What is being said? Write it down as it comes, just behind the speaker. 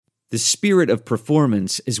The spirit of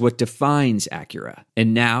performance is what defines Acura.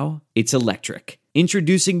 And now, it's electric.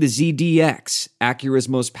 Introducing the ZDX, Acura's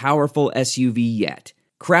most powerful SUV yet.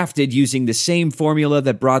 Crafted using the same formula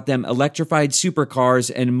that brought them electrified supercars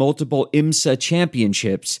and multiple IMSA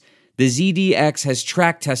championships, the ZDX has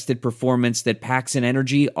track-tested performance that packs an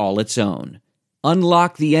energy all its own.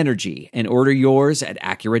 Unlock the energy and order yours at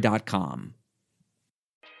Acura.com.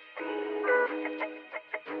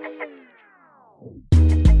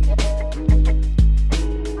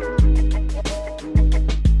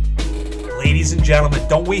 Ladies and gentlemen,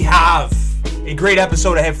 don't we have a great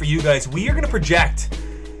episode ahead for you guys? We are going to project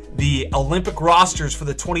the Olympic rosters for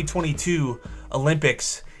the 2022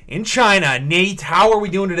 Olympics in China. Nate, how are we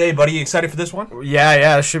doing today, buddy? You excited for this one?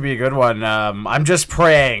 Yeah, it should be a good one. I'm just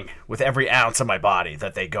praying with every ounce of my body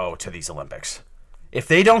that they go to these Olympics. If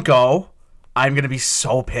they don't go, I'm going to be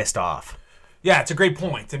so pissed off. Yeah, it's a great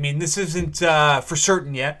point. I mean, this isn't for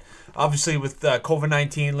certain yet. Obviously, with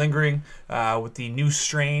COVID-19 lingering, with the new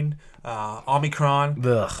strain, Omicron,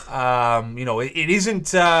 it isn't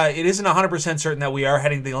 100% certain that we are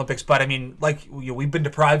heading to the Olympics. But I mean, we've been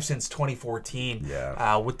deprived since 2014.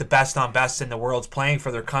 With the best on best in the world playing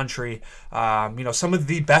for their country. Some of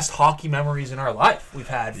the best hockey memories in our life we've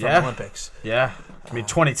had from Olympics. Yeah, I mean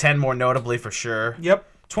 2010 more notably for sure. Yep.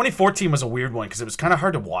 2014 was a weird one because it was kind of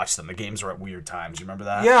hard to watch them. The games were at weird times. You remember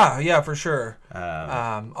that? Yeah, for sure.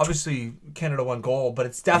 Obviously, Canada won gold, but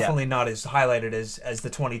it's definitely not as highlighted as the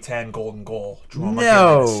 2010 golden goal.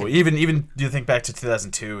 No, even do you think back to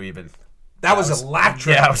 2002 even? That was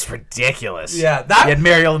electric. Yeah, it was ridiculous. Yeah, you had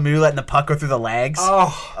Mario Lemieux letting the puck go through the legs.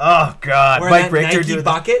 Oh God. Mike Richter do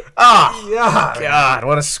bucket. Yeah. God,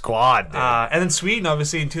 what a squad, dude. And then Sweden,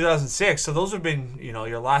 obviously, in 2006. So those have been,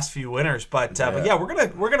 your last few winners. But yeah,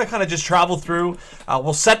 we're gonna kind of just travel through.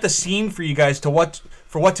 We'll set the scene for you guys to what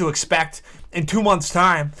to expect in 2 months'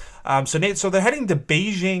 time. So Nate, they're heading to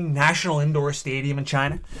Beijing National Indoor Stadium in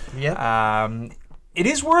China. Yeah. It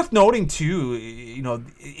is worth noting, too,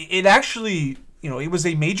 it actually, it was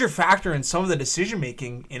a major factor in some of the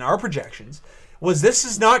decision-making in our projections, was this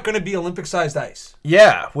is not going to be Olympic-sized ice.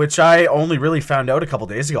 Yeah, which I only really found out a couple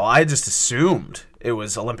days ago. I just assumed it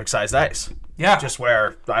was Olympic-sized ice. Yeah. Just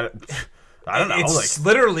where, I don't know. It's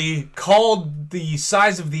literally called the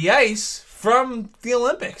size of the ice from the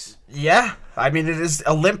Olympics. Yeah. I mean, it is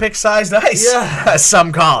Olympic-sized ice, as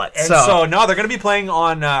some call it. And so no, they're going to be playing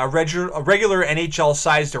on a regular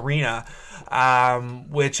NHL-sized arena,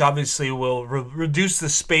 which obviously will reduce the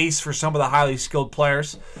space for some of the highly skilled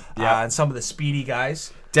players and some of the speedy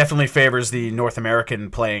guys. Definitely favors the North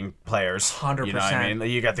American players. 100%. You know what I mean?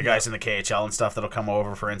 You got the guys in the KHL and stuff that'll come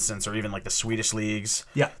over, for instance, or even like the Swedish leagues.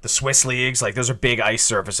 Yeah. The Swiss leagues. Like, those are big ice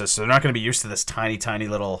surfaces, so they're not going to be used to this tiny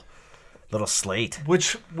little slate.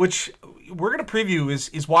 Which we're going to preview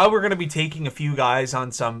is why we're going to be taking a few guys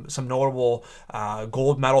on some notable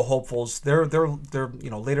gold medal hopefuls. They're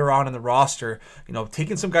later on in the roster,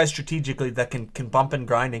 taking some guys strategically that can bump and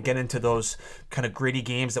grind and get into those kind of gritty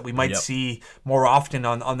games that we might see more often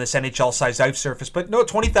on this NHL sized ice surface. But no,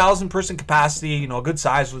 20,000 person capacity, good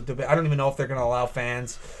size. I don't even know if they're going to allow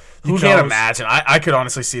fans. Who can't imagine? I could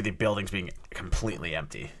honestly see the buildings being completely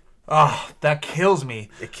empty. Oh, that kills me.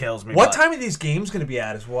 It kills me. What time are these games going to be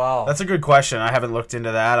at as well? That's a good question. I haven't looked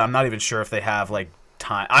into that. I'm not even sure if they have,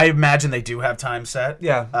 time. I imagine they do have time set.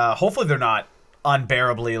 Yeah. Hopefully they're not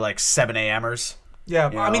unbearably, 7 a.m.ers. Yeah.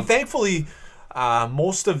 I mean, thankfully,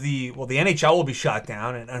 most of the NHL will be shut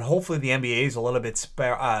down, and hopefully the NBA is a little bit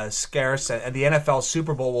scarce, and the NFL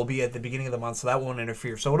Super Bowl will be at the beginning of the month, so that won't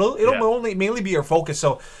interfere. So it'll mainly be our focus.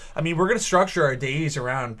 So, I mean, we're going to structure our days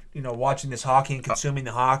around watching this hockey and consuming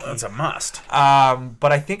the hockey. That's a must.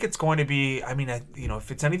 But I think it's going to be. I mean,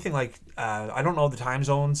 if it's anything like I don't know the time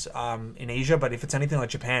zones in Asia, but if it's anything like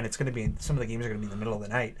Japan, it's going to be some of the games are going to be in the middle of the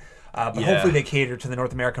night. But hopefully they cater to the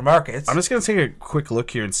North American markets. I'm just going to take a quick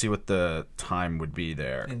look here and see what the time would be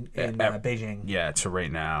there. In Beijing. Yeah, to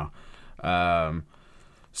right now.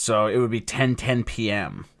 So it would be 10:10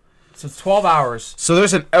 p.m. So it's 12 hours. So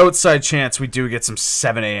there's an outside chance we do get some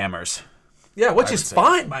 7 a.m.ers. Yeah, which is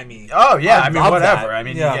fine by me. Oh, yeah. I mean, whatever. That. I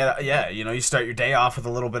mean, you start your day off with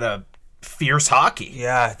a little bit of fierce hockey.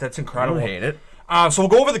 Yeah, that's incredible. I don't hate it. So we'll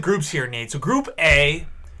go over the groups here, Nate. So Group A,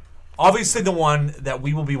 obviously the one that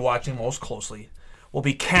we will be watching most closely, will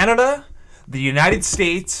be Canada, the United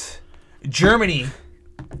States, Germany,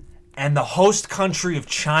 and the host country of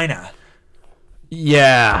China.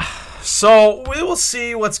 Yeah. So we will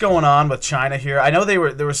see what's going on with China here. I know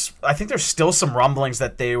I think there's still some rumblings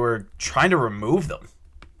that they were trying to remove them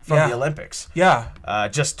from the Olympics. Yeah.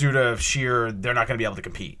 Just due to they're not going to be able to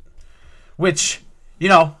compete. Which,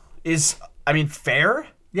 is, fair,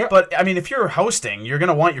 Yeah. But I mean, if you're hosting, you're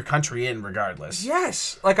gonna want your country in regardless.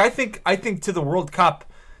 Yes. Like I think to the World Cup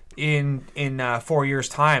in 4 years'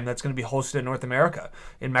 time, that's going to be hosted in North America,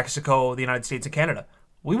 in Mexico, the United States, and Canada.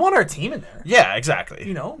 We want our team in there. Yeah,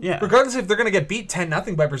 exactly. Yeah. Regardless if they're going to get beat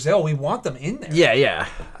 10-0 by Brazil, we want them in there. Yeah.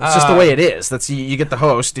 It's just the way it is. That's you get the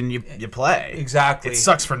host and you play. Exactly. It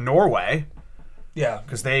sucks for Norway. Yeah.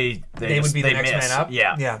 Because they would be the next man up.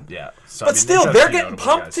 Yeah. So, but still, they're getting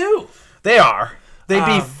pumped too. They are. They'd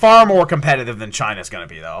be far more competitive than China's going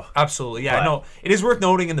to be, though. Absolutely. Yeah. No, it is worth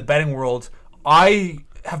noting in the betting world, I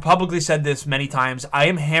have publicly said this many times. I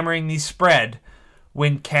am hammering the spread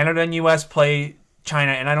when Canada and U.S. play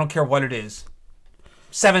China, and I don't care what it is.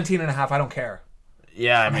 17.5, I don't care.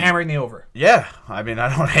 Yeah, I'm hammering the over. Yeah, I mean,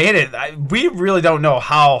 I don't hate it. We really don't know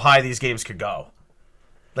how high these games could go.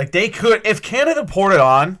 Like, they could, if Canada poured it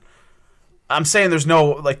on, I'm saying there's no,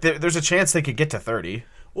 like, there's a chance they could get to 30.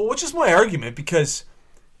 Well, which is my argument, because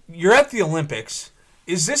you're at the Olympics.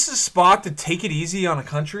 Is this a spot to take it easy on a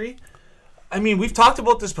country? I mean, we've talked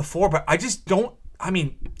about this before, but I just don't,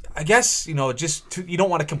 I guess, you don't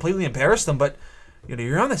want to completely embarrass them, but,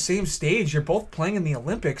 you're on the same stage. You're both playing in the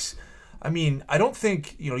Olympics. I mean, I don't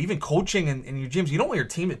think, even coaching in your gyms, you don't want your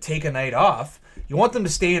team to take a night off. You want them to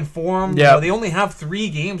stay informed. Yeah. They only have 3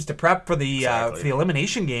 games to prep for the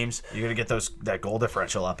elimination games. You're going to get that goal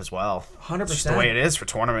differential up as well. 100%. It's just the way it is for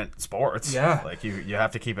tournament sports. Yeah. Like, you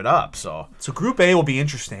have to keep it up, so. So Group A will be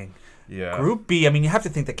interesting. Yeah. Group B, you have to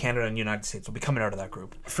think that Canada and the United States will be coming out of that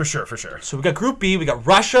group. For sure. So we got Group B, we got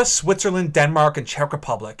Russia, Switzerland, Denmark, and Czech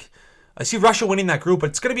Republic. I see Russia winning that group, but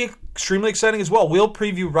it's going to be extremely exciting as well. We'll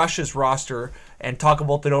preview Russia's roster and talk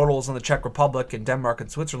about the totals on the Czech Republic and Denmark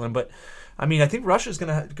and Switzerland. But, I think Russia's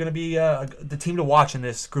going to be the team to watch in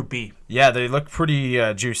this Group B. Yeah, they look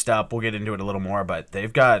pretty juiced up. We'll get into it a little more, but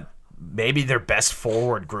they've got maybe their best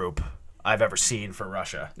forward group I've ever seen for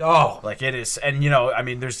Russia. Oh. Like, it is. And,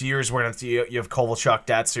 there's years where you have Kovalchuk,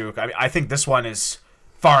 Datsuk. I think this one is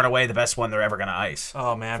far and away the best one they're ever going to ice.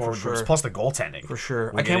 Oh, man, for sure. Groups, plus the goaltending. For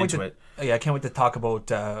sure. I can't wait to talk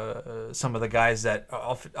about some of the guys that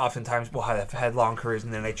oftentimes will have had long careers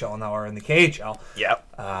in the NHL and now are in the KHL. Yep.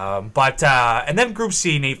 And then Group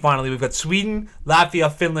C, Nate, finally, we've got Sweden,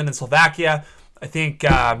 Latvia, Finland, and Slovakia. I think,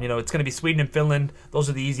 it's going to be Sweden and Finland. Those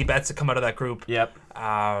are the easy bets that come out of that group. Yep.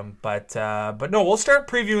 But no, we'll start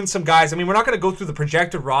previewing some guys. We're not going to go through the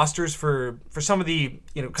projected rosters for some of the,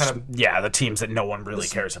 the teams that no one really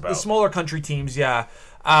cares about. The smaller country teams, yeah.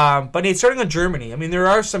 But Nate, starting on Germany, there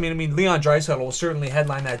are some. Leon Draisaitl will certainly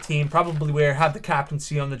headline that team. Probably have the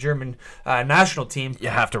captaincy on the German national team. You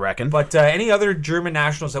have to reckon. But any other German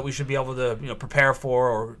nationals that we should be able to prepare for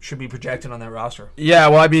or should be projected on that roster? Yeah,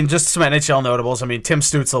 well, just some NHL notables. Tim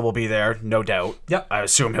Stützle will be there, no doubt. Yep. I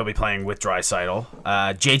assume he'll be playing with Draisaitl.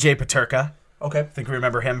 JJ Peterka. Okay. I think we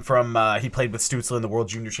remember him from he played with Stützle in the World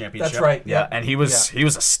Junior Championship. That's right. Yeah, and he was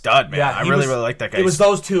a stud, man. Yeah, I really like that guy. It was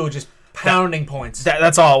those two just pounding points.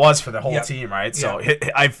 That's all it was for the whole team, right? So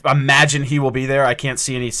I imagine he will be there. I can't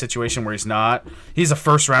see any situation where he's not. He's a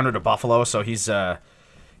first rounder to Buffalo, so he's a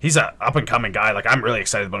up and coming guy. Like, I'm really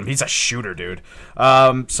excited about him. He's a shooter, dude.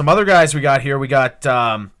 Some other guys we got here. We got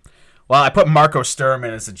I put Marco Sturm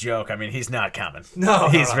in as a joke. He's not coming. No,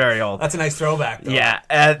 he's very old. That's a nice throwback, though.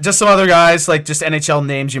 Yeah, just some other guys, like just NHL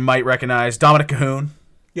names you might recognize. Dominic Cahoon.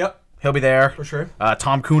 Yep. He'll be there. For sure.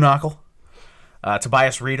 Tom Kuhnhackl.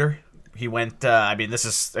 Tobias Reeder. He went, this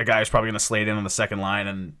is a guy who's probably going to slate in on the second line,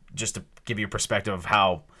 and just to give you a perspective of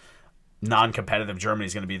how non-competitive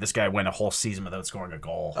Germany's going to be, this guy went a whole season without scoring a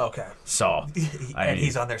goal. Okay. So, and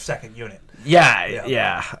he's on their second unit.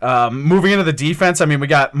 Yeah. Moving into the defense, we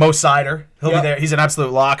got Mo Seider. He'll be there. He's an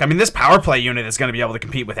absolute lock. This power play unit is going to be able to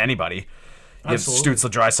compete with anybody. You have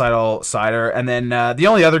Stützle, Draisaitl, Seider. And then the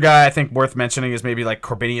only other guy I think worth mentioning is maybe like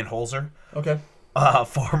Corbinian Holzer. Okay.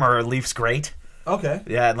 Former Leafs great. Okay.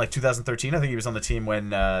 Yeah, in 2013, I think he was on the team when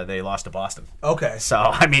they lost to Boston. Okay.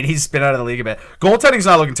 So, he's been out of the league a bit. Goaltending's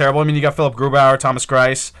not looking terrible. You got Philip Grubauer, Thomas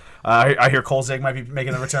Greiss. I hear Kolzig might be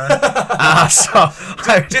making a return.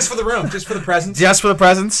 Just for the room, just for the presence. Just for the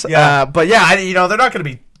presence. Yeah. But yeah, they're not going to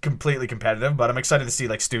be completely competitive, but I'm excited to see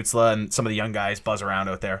like Stützle and some of the young guys buzz around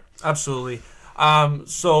out there. Absolutely.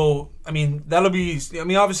 So, that'll be,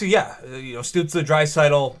 obviously, Stützle,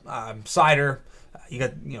 Draisaitl, Seider. You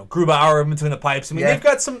got Grubauer in between the pipes. They've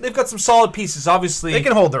got some solid pieces. Obviously, they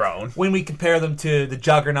can hold their own. When we compare them to the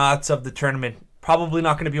juggernauts of the tournament, probably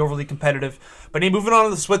not going to be overly competitive. But moving on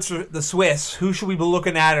to the Swiss, who should we be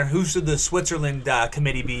looking at, or who should the Switzerland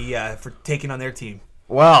committee be for taking on their team?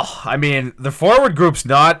 Well, the forward group's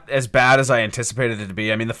not as bad as I anticipated it to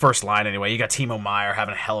be. The first line anyway. You got Timo Meier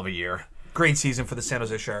having a hell of a year. Great season for the San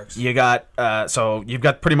Jose Sharks. You got so you've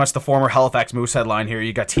got pretty much the former Halifax Moose headline here.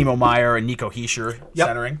 You got Timo Meier and Nico Hischier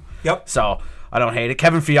centering. Yep. So I don't hate it.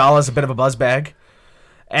 Kevin Fiala is a bit of a buzzbag.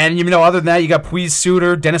 And, other than that, you got Puig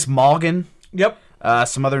Suter, Dennis Malgin. Yep.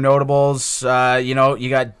 Some other notables. You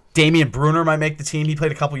got Damian Brunner might make the team. He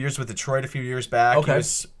played a couple years with Detroit a few years back. Okay. He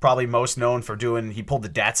was probably most known for he pulled the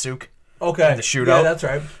Datsuk. Okay. In the shootout. Yeah, that's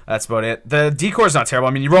right. That's about it. The decor's not terrible.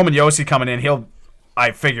 I mean, Roman Josi coming in, he'll,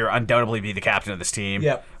 I figure, undoubtedly be the captain of this team.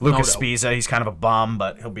 Yep. Lucas Spiza, he's kind of a bum,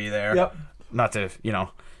 but he'll be there. Yep. Not to, he's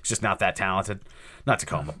just not that talented. Not to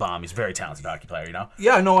call him a bum. He's a very talented hockey player,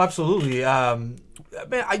 Yeah, no, absolutely. Man,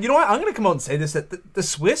 you know what? I'm going to come out and say this, that the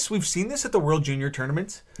Swiss, we've seen this at the World Junior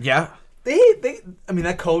Tournament. Yeah.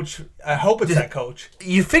 That coach, I hope it's that coach.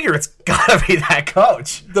 You figure it's gotta be that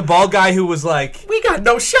coach. The bald guy who was like, we got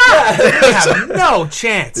no shot. We have no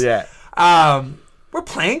chance. Yeah. We're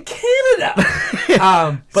playing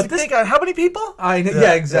Canada. But they got how many people?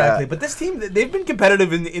 Yeah, exactly. Yeah. But this team, they've been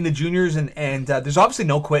competitive in the juniors, and there's obviously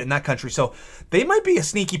no quit in that country. So they might be a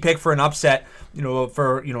sneaky pick for an upset,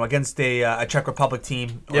 against a Czech Republic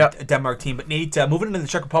team or a Denmark team. But Nate, moving into the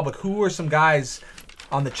Czech Republic, who are some guys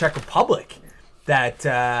on the Czech Republic that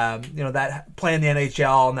that play in the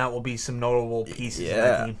NHL, and that will be some notable pieces of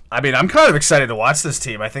that team? I mean, I'm kind of excited to watch this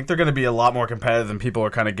team. I think they're going to be a lot more competitive than people are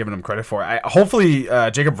kind of giving them credit for. Hopefully,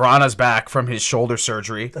 Jacob Vrana's back from his shoulder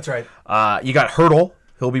surgery. That's right. You got Hurdle.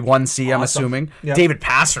 He'll be 1C, I'm assuming. Yep. David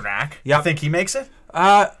Pasternak. Yeah. You think he makes it?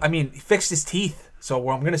 He fixed his teeth. So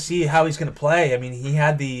I'm going to see how he's going to play. I mean, he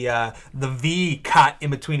had the V cut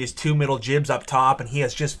in between his two middle jibs up top, and he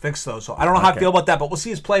has just fixed those. So I don't know how I feel about that, but we'll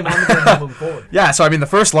see his play moving forward. Yeah, so I mean, the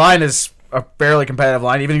first line is a fairly competitive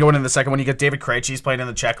line. Even going into the second one, you get David Krejci. He's playing in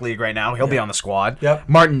the Czech League right now. He'll be on the squad. Yep.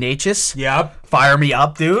 Martin Necas. Yep. Fire me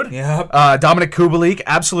up, dude. Yep. Dominic Kubalik,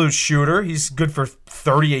 absolute shooter. He's good for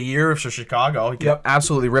 30 a year for Chicago. He can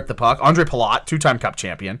absolutely rip the puck. Andre Palat, 2-time Cup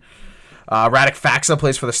champion. Radek Faksa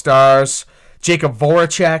plays for the Stars. Jacob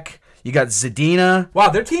Voracek. You got Zadina. Wow,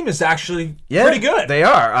 their team is actually pretty good. They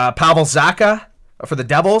are. Pavel Zacha for the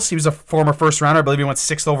Devils. He was a former first-rounder. I believe he went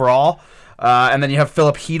 6th overall. And then you have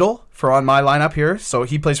Philip Hedel for on my lineup here. So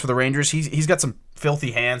he plays for the Rangers. He's got some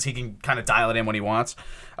filthy hands. He can kind of dial it in when he wants.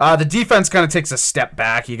 The defense kind of takes a step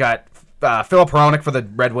back. You got Philip Hronik for the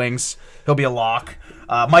Red Wings. He'll be a lock.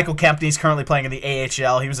 Michael Kempney's currently playing in the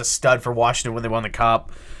AHL. He was a stud for Washington when they won the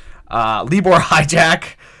Cup. Libor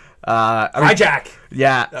Hijack. Hijack.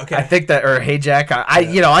 Yeah. Okay. I think that, or hey Jack. I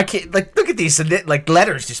can't look at these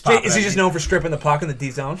letters just pop. Is he just known for stripping the puck in the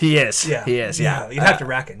D zone? He is. Yeah. He is. Yeah. You'd have to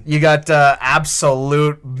reckon. You got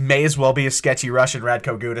absolute may as well be a sketchy Russian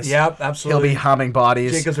Radko Gudas. Yep, absolutely. He'll be humming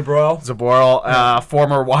bodies. Jacob Zaboral.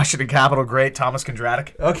 Former Washington Capital great Thomas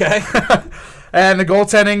Kondratic. Okay. And the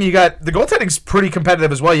goaltending's pretty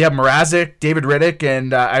competitive as well. You have Mrazek, David Riddick,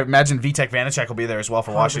 and I imagine Vitek Vanacek will be there as well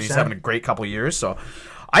for Washington. 100%. He's having a great couple of years, so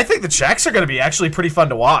I think the Czechs are going to be actually pretty fun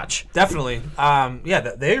to watch. Definitely.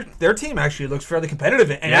 Their team actually looks fairly competitive.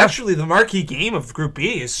 And actually, the marquee game of Group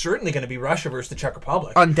B is certainly going to be Russia versus the Czech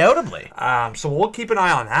Republic. Undoubtedly. So we'll keep an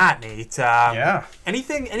eye on that, Nate.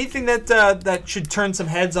 Anything that should turn some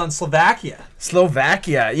heads on Slovakia?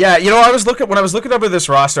 Slovakia. Yeah, when I was looking over this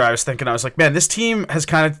roster, I was like, man, this team has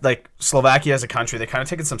kind of, like, Slovakia as a country, they kind of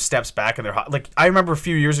taken some steps back in their, like, I remember a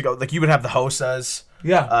few years ago, like, you would have the Hosas.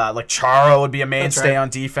 Yeah. Like Charo would be a mainstay on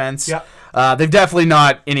defense. Yeah. They've definitely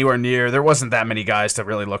not anywhere near. There wasn't that many guys to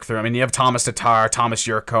really look through. I mean, you have Thomas Tatar, Thomas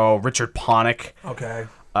Yurko, Richard Panik. Okay.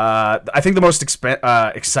 I think the most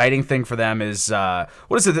exciting thing for them is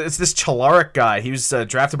what is it? It's this Chalarik guy. He was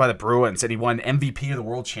drafted by the Bruins, and he won MVP of the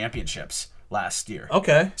World Championships last year.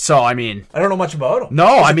 Okay. So, I mean, I don't know much about him.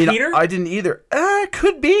 No, Peter? I didn't either.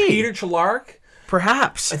 Could be Peter Chalarik?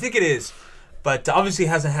 Perhaps. I think it is. But obviously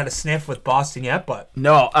hasn't had a sniff with Boston yet. But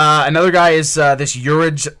no, another guy is this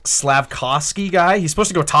Jurij Slavkovsky guy. He's supposed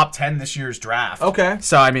to go top 10 this year's draft. Okay.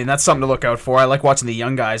 So, I mean, that's something to look out for. I like watching the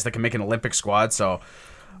young guys that can make an Olympic squad. So,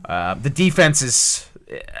 the defense is,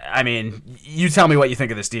 I mean, you tell me what you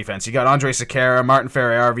think of this defense. You got Andre Sekera, Martin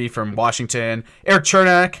Ferriarvi from Washington, Eric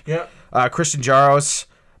Chernak, Christian Jaros,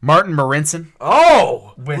 Martin Marincin.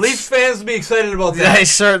 Oh! Leafs fans will be excited about that. They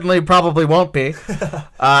certainly probably won't be.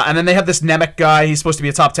 And then they have this Nemec guy. He's supposed to be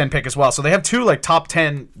a top 10 pick as well. So they have two top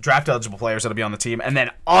 10 draft-eligible players that'll be on the team. And then,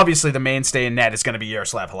 obviously, the mainstay in net is going to be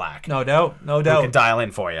Yaroslav Halak. No doubt. Who can dial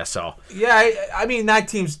in for you, so. Yeah, I mean, that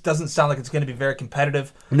team doesn't sound like it's going to be very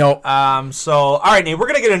competitive. No. So, all right, Nate, we're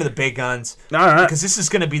going to get into the big guns. All right. Because this is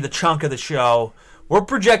going to be the chunk of the show. We're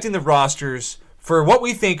projecting the rosters for what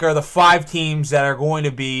we think are the 5 teams that are going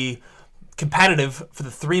to be competitive for the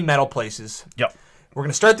 3 medal places. Yep. We're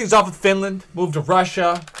going to start things off with Finland, move to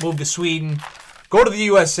Russia, move to Sweden, go to the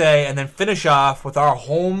USA, and then finish off with our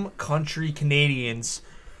home country Canadians.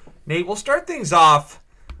 Nate, we'll start things off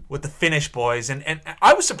with the Finnish boys. And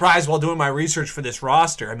I was surprised while doing my research for this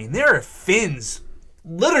roster. I mean, there are Finns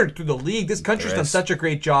littered through the league. This country's done such a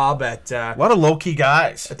great job at a lot of low-key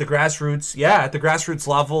guys. At the grassroots. Yeah, at the grassroots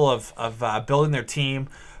level of building their team.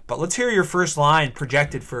 But let's hear your first line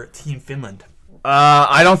projected for Team Finland.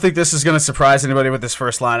 I don't think this is going to surprise anybody with this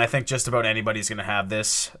first line. I think just about anybody's going to have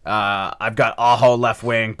this. I've got Aho left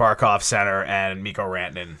wing, Barkov center, and Mikko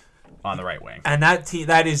Rantanen on the right wing. And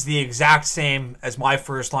that is the exact same as my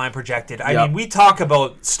first line projected. I mean, we talk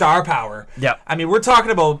about star power. Yep. I mean, we're talking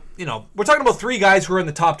about three guys who are in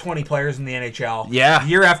the top 20 players in the NHL. Yeah.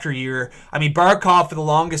 Year after year. I mean, Barkov for the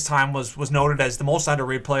longest time was noted as the most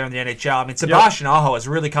underrated player in the NHL. I mean, Sebastian Aho has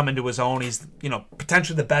really come into his own. He's,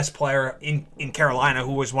 potentially the best player in Carolina,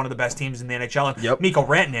 who was one of the best teams in the NHL. And Mikko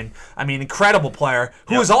Rantanen, I mean, incredible player,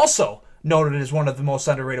 who is also noted as one of the most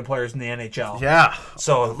underrated players in the NHL. Yeah.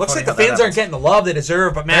 So it looks like the Finns aren't getting the love they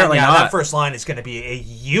deserve, but man, that first line is going to be a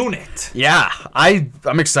unit. Yeah.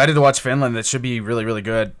 I'm excited to watch Finland. That should be really, really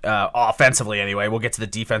good. Offensively, anyway. We'll get to the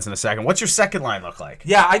defense in a second. What's your second line look like?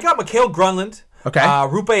 Yeah, I got Mikhail Grönlund,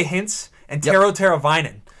 Roope Hintz, and Tero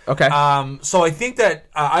Teravainen. Okay. So I think that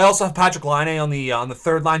I also have Patrick Laine on the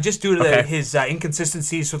third line, just due to his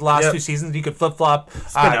inconsistencies for the last 2 seasons. You could flip flop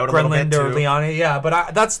Grönlund or Leone. Yeah,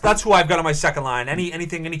 but that's who I've got on my second line.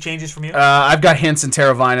 Any changes from you? I've got Hintz and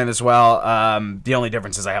Teravainen as well. The only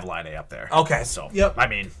difference is I have Laine up there. Okay. So I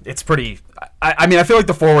mean, it's pretty. I feel like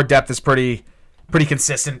the forward depth is pretty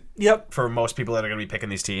consistent. Yep. For most people that are going to be picking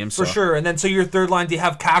these teams. For sure. And then so your third line, do you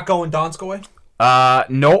have Kakko and Donskoy?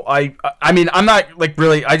 No, I mean, I'm not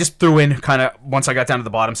really. I just threw in kind of once I got down to the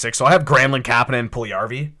bottom 6. So I have Granlund, Kapanen, and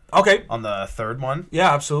Puljujarvi. Okay. On the third one.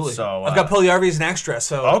 Yeah, absolutely. So I've got Puljujarvi as an extra.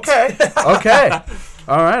 So okay.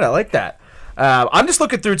 All right, I like that. I'm just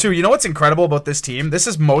looking through too. You know what's incredible about this team? This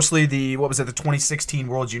is mostly the 2016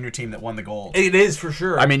 World Junior team that won the gold. It is for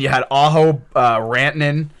sure. I mean, you had Aho,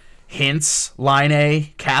 Rantanen, Hintz,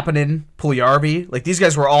 Laine, Kapanen, Puljujarvi. Like these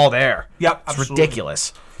guys were all there. Yep, it's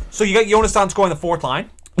ridiculous. So you got Jonas Donskoy on the fourth line.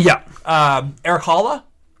 Yeah. Eric Halla?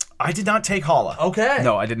 I did not take Halla. Okay.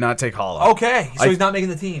 No, I did not take Halla. Okay. So he's not making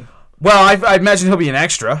the team. Well, I imagine he'll be an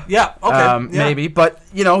extra. Yeah. Okay. Maybe, but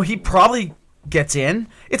he probably gets in.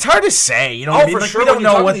 It's hard to say. You know what I mean? For like, sure. We don't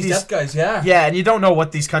know what these deaf guys. Yeah. Yeah, and you don't know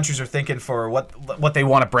what these countries are thinking for what they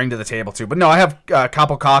want to bring to the table too. But no, I have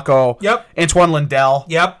Kaapo Kakko. Yep. Antoine Lindell.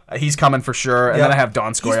 Yep. He's coming for sure. And then I have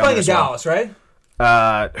Donskoy. He's playing in Dallas, right?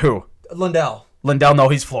 Who? Lindell, no,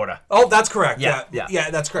 he's Florida. Oh, that's correct. Yeah,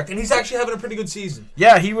 that's correct. And he's actually having a pretty good season.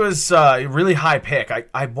 Yeah, he was a really high pick.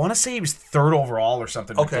 I want to say he was 3rd overall or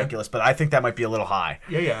something ridiculous, but I think that might be a little high.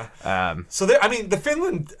 Yeah. So, the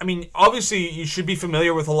Finland, obviously you should be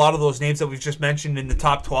familiar with a lot of those names that we've just mentioned in the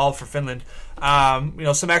top 12 for Finland.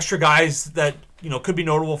 Some extra guys that, could be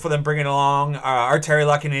notable for them bringing along are Terry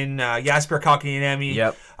Lehkonen, Jasper Kotkaniemi,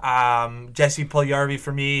 Jesse Puljujarvi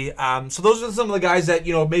for me. So those are some of the guys that,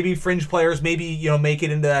 maybe fringe players, maybe, make it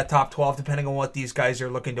into that top 12 depending on what these guys are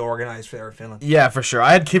looking to organize for Finland. Yeah, for sure.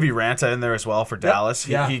 I had Kivi Ranta in there as well for Dallas.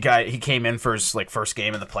 Yeah. He came in for his first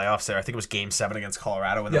game in the playoffs there. I think it was Game 7 against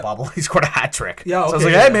Colorado in the bubble. He scored a hat trick. Yeah, okay, so I was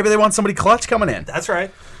like, hey, maybe they want somebody clutch coming in. That's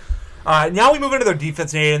right. Now we move into their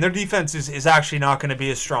defense, Nate, and their defense is actually not going to be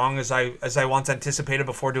as strong as I once anticipated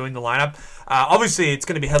before doing the lineup. Obviously, it's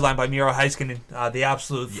going to be headlined by Miro Heiskanen, the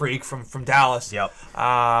absolute freak from Dallas. Yep.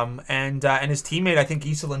 And his teammate, I think,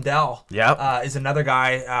 Esa Lindell. Yep. Is another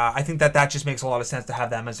guy. I think that just makes a lot of sense to have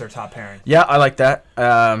them as their top pairing. Yeah, I like that.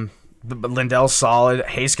 Lindell's solid.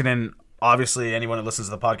 Heiskanen, obviously, anyone who listens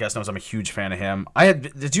to the podcast knows I'm a huge fan of him.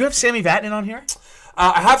 Did you have Sammy Vatanen on here?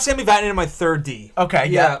 I have Sammy Vatanen in my third D. Okay,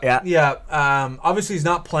 yeah. Obviously, he's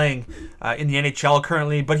not playing in the NHL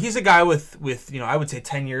currently, but he's a guy with I would say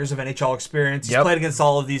 10 years of NHL experience. He's played against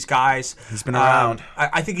all of these guys. He's been around.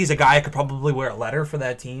 I think he's a guy I could probably wear a letter for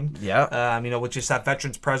that team. Yeah. With just that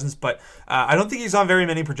veteran's presence, but I don't think he's on very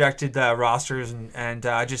many projected rosters, and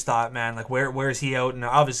I just thought, man, like where is he out? And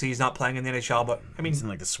obviously, he's not playing in the NHL, but he's in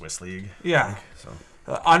the Swiss league. Yeah.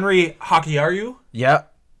 Henri Hakiaru. Yeah.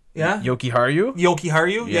 Yeah? Yoki Haru?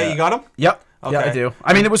 Yeah, you got him? Yep. Okay. Yeah,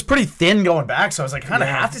 I do. It was pretty thin going back, so I was like, kind of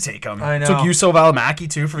have to take him. I know. Took Juuso Välimäki,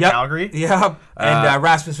 too, for Calgary. Yeah. And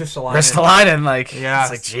Rasmus Ristolainen. It's like,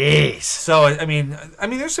 jeez. So,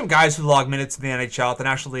 there's some guys who log minutes in the NHL at the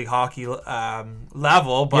National League Hockey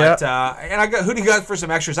level, but, and who do you got for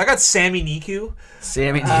some extras? I got Sammy Niku.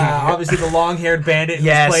 Obviously the long-haired bandit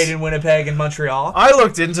who's played in Winnipeg and Montreal. I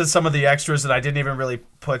looked into some of the extras that I didn't even really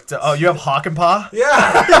put. You have Hakanpää?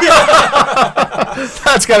 Yeah.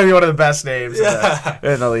 That's got to be one of the best names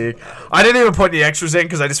in the league. I didn't even put any extras in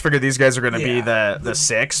because I just figured these guys are going to be the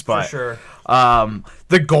six. But for sure.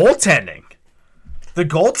 The goaltending. The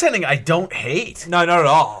goaltending I don't hate. No, not at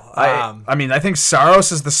all. I mean, I think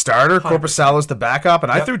Saros is the starter, Korpisalo's the backup,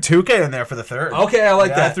 and I threw Tuukka in there for the third. Okay, I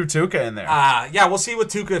like that. I threw Tuukka in there. Yeah, we'll see with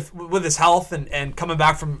Tuukka with his health and coming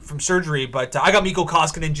back from surgery. But I got Mikko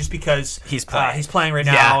Koskinen just because he's playing right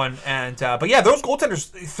now. But yeah, those goaltenders,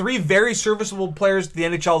 3 very serviceable players at the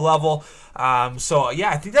NHL level. So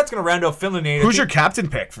yeah, I think that's going to round out Finland. Who's your captain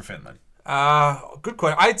pick for Finland? Good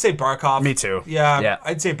question. I'd say Barkov. Me too. Yeah.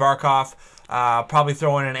 I'd say Barkov. Probably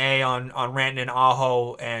throwing an A on Rantanen,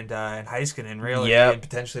 Aho, and Heiskanen, really, and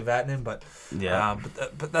potentially Vatanen, but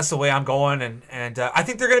but that's the way I'm going, and I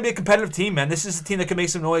think they're going to be a competitive team, man. This is a team that can make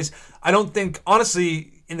some noise. I don't think,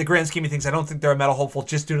 honestly, in the grand scheme of things, I don't think they're a medal hopeful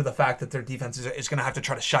just due to the fact that their defense is going to have to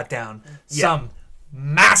try to shut down some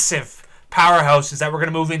massive powerhouses that we're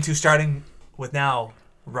going to move into, starting with now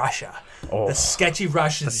Russia. The sketchy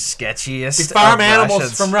Russians. The sketchiest. The farm animals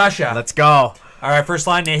Russians. from Russia. Let's go. All right, first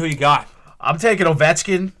line, Nate, who you got? I'm taking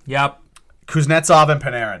Ovechkin. Yep. Kuznetsov and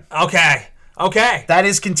Panarin. Okay. That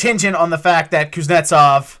is contingent on the fact that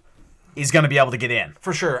Kuznetsov is going to be able to get in.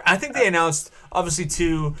 For sure. I think they announced, obviously,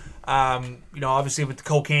 too, obviously with the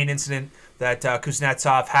cocaine incident that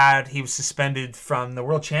Kuznetsov had, he was suspended from the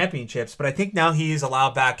World Championships, but I think now he is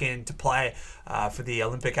allowed back in to play for the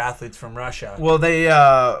Olympic athletes from Russia. Well, they,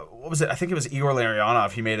 what was it? I think it was Igor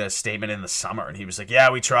Larionov. He made a statement in the summer, and he was like, yeah,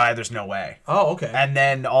 we tried. There's no way. Oh, okay. And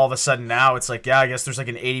then all of a sudden now it's like, yeah, I guess there's like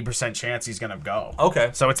an 80% chance he's going to go. Okay.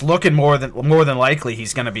 So it's looking more than likely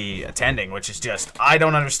he's going to be attending, which is just, I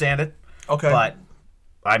don't understand it. Okay. But,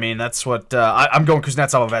 I mean, that's what, I'm going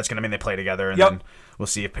Kuznetsov, Ovechkin. I mean, they play together, and then we'll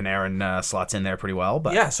see if Panarin slots in there pretty well.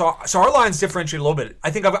 But yeah, so our lines differentiate a little bit.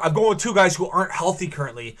 I think I'm going with 2 guys who aren't healthy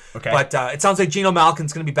currently. Okay. But it sounds like Gino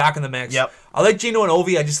Malkin's going to be back in the mix. Yep. I like Gino and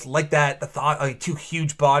Ovi. I just like the thought, like 2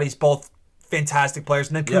 huge bodies, both fantastic players.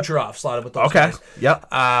 And then Kucherov slotted with those guys. Yep.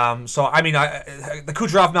 So, I mean, the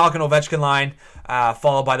Kucherov, Malkin, Ovechkin line,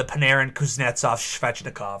 followed by the Panarin, Kuznetsov,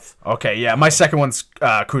 Svechnikov. Okay, yeah. My second one's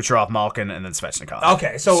Kucherov, Malkin, and then Svechnikov.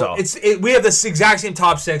 Okay, so we have this exact same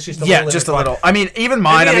top 6, just a little. Just a little. I mean, even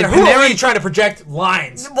mine. I mean, who are you trying to project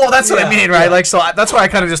lines? Well, that's what I mean, right? Like, so that's why I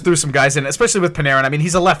kind of just threw some guys in, especially with Panarin. I mean,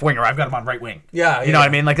 he's a left winger. I've got him on right wing. Yeah, you know what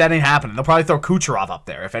I mean? Like, that ain't happening. They'll probably throw Kucherov up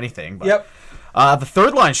there, if anything. But, the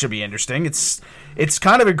third line should be interesting. It's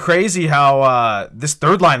kind of been crazy how this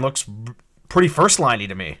third line looks pretty first liney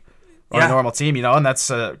to me. On a normal team, and that's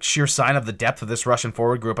a sheer sign of the depth of this Russian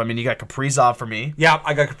forward group. I mean, you got Kaprizov for me. Yeah,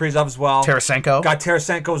 I got Kaprizov as well. Tarasenko. Got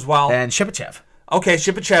Tarasenko as well. And Shipachev. Okay,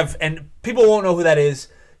 Shipachev. And people won't know who that is.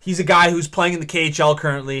 He's a guy who's playing in the KHL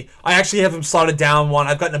currently. I actually have him slotted down one.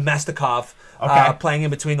 I've got Nemestikov playing in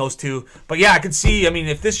between those two. But yeah, I could see, I mean,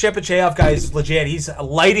 if this Shipachev guy is legit, he's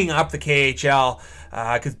lighting up the KHL.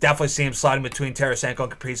 I could definitely see him sliding between Tarasenko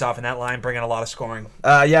and Kaprizov in that line, bringing a lot of scoring.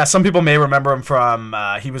 Yeah, some people may remember him from,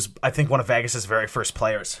 he was, I think, one of Vegas' very first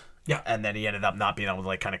players. Yeah. And then he ended up not being able to,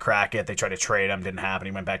 like, kind of crack it. They tried to trade him, didn't happen.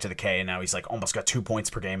 He went back to the K, and now he's, like, almost got 2 points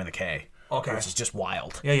per game in the K. Okay. Which is just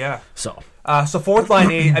wild. Yeah. So fourth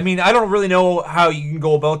line, I mean, I don't really know how you can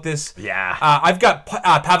go about this. Yeah. I've got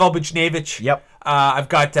Pavel Buchnevich. Yep. I've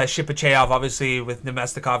got Shipachev, obviously, with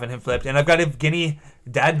Nemestikov and him flipped. And I've got Evgeny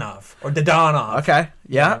Dadonov, or Dadonov. Okay.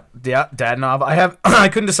 Yeah, Dadonov. I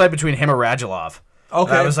couldn't decide between him or Radulov.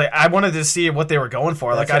 Okay. I was like, I wanted to see what they were going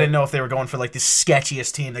for. Like, I didn't know if they were going for, like, the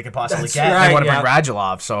sketchiest team they could possibly get. Right, they want to bring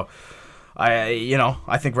Radulov, so...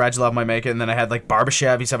 I think Radulov might make it, and then I had like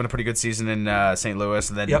Barbashev. He's having a pretty good season in St. Louis,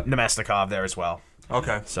 and then Nemestikov there as well.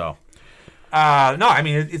 Okay. So, no, I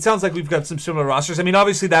mean it sounds like we've got some similar rosters. I mean,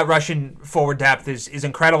 obviously that Russian forward depth is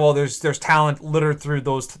incredible. There's talent littered through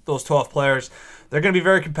those 12 players. They're going to be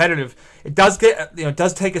very competitive. It does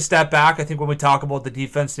take a step back. I think when we talk about the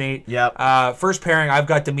defense, Nate. Yep. First pairing, I've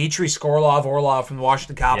got Dmitry Orlov from the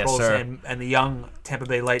Washington Capitals, yes, and the young Tampa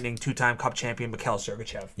Bay Lightning 2-time Cup champion Mikhail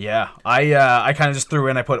Sergachev. Yeah, I kind of just threw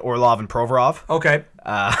in. I put Orlov and Provorov. Okay.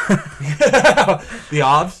 The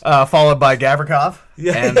Ovs. Followed by Gavrikov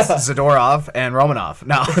and Zadorov and Romanov.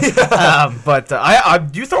 No, but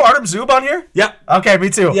do you throw Artem Zub on here? Yeah. Okay, me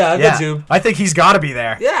too. Yeah, I've got Zub. I think he's got to be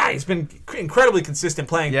there. Yeah, he's been incredibly consistent,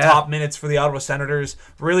 playing top minutes for the Ottawa Senators.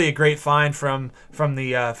 Really a great find from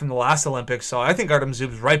the last Olympics. So I think Artem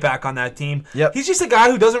Zub's right back on that team. Yep. He's just a guy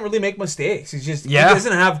who doesn't really make mistakes. He's just he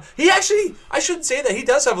doesn't have. He actually, I shouldn't say that, he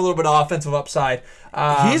does have a little bit of offensive upside.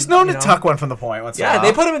 He's known to tuck one from the point.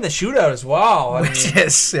 They put him in the shootout as well. Which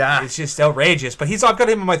is it's just outrageous. But I've got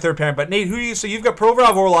him in my third pairing. But Nate, so you've got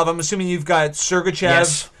Provorov, Orlov. I'm assuming you've got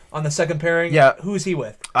Sergachev, on the second pairing. Yeah. Who is he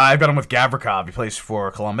with? I've got him with Gavrikov. He plays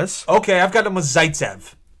for Columbus. Okay, I've got him with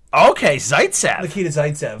Zaitsev. Okay, Zaitsev. Nikita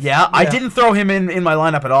Zaitsev. Yeah, I didn't throw him in my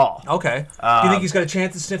lineup at all. Okay. Do you think he's got a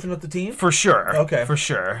chance of sniffing up the team? For sure. Okay. For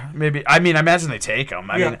sure. Maybe. I imagine they take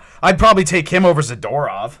him. I mean, I'd probably take him over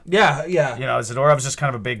Zadorov. Yeah. Zadorov's just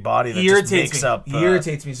kind of a big body that He just makes up. He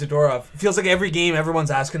irritates me, Zadorov. Feels like every game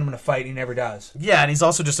everyone's asking him to fight, he never does. Yeah, and he's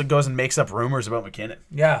also just goes and makes up rumors about McKinnon.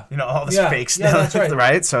 Yeah. All this fake stuff. Yeah, that's right.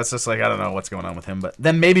 Right? So it's just like, I don't know what's going on with him. But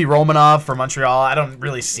then maybe Romanov for Montreal. I don't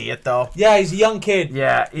really see it, though. Yeah, he's a young kid.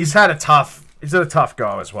 Yeah, he's had a tough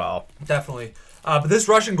go as well. Definitely. But this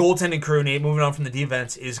Russian goaltending crew, Nate, moving on from the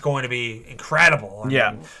defense, is going to be incredible. I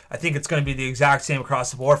mean, I think it's going to be the exact same across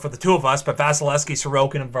the board for the two of us, but Vasilevsky,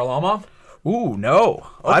 Sorokin, and Varlamov. Ooh, no.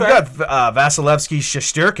 Okay. I've got Vasilevsky,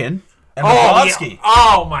 Shesterkin, and Bobrovsky.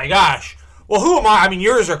 Oh, my gosh. Well, who am I? I mean,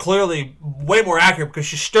 yours are clearly way more accurate because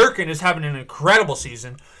Shesterkin is having an incredible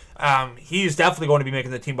season. He is definitely going to be making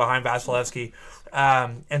the team behind Vasilevsky.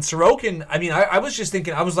 And Sorokin, I mean, I was just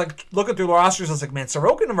thinking, I was like looking through the rosters, I was like, man,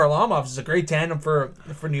 Sorokin and Varlamov is a great tandem for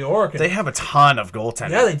New York. And they have a ton of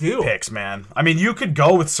goaltending picks, man. I mean, you could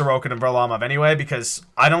go with Sorokin and Varlamov anyway because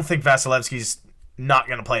I don't think Vasilevsky's not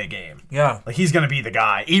going to play a game. Yeah. Like, he's going to be the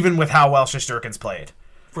guy, even with how well Shesterkin's played.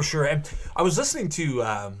 For sure. And I was listening to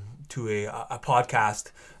a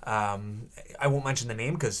podcast. I won't mention the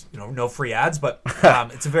name because no free ads, but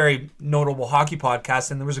it's a very notable hockey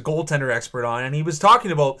podcast, and there was a goaltender expert on, and he was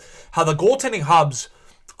talking about how the goaltending hubs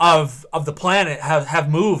of the planet have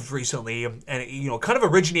moved recently, and kind of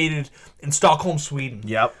originated in Stockholm, Sweden.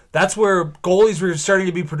 Yep. That's where goalies were starting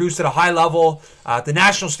to be produced at a high level. The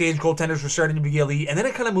national stage goaltenders were starting to be elite, and then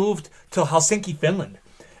it kind of moved to Helsinki, Finland.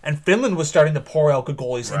 And Finland was starting to pour out good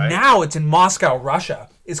goalies. Right. And now it's in Moscow, Russia.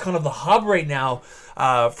 It's kind of the hub right now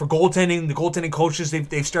for goaltending. The goaltending coaches,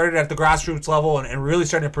 they've started at the grassroots level and really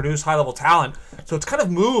starting to produce high-level talent. So it's kind of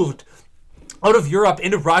moved out of Europe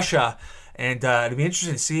into Russia. And it'll be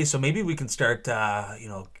interesting to see. So maybe we can start,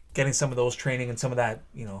 getting some of those training and some of that,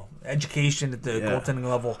 education at the goaltending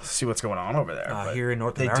level. See what's going on over there. Here in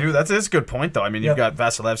North America. They do. That's a good point, though. I mean, you've got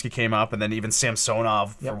Vasilevsky came up, and then even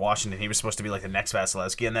Samsonov for Washington. He was supposed to be like the next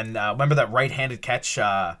Vasilevsky. And then remember that right-handed catch,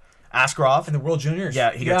 Askarov? In the World Juniors.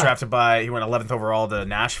 Yeah, he got drafted he went 11th overall to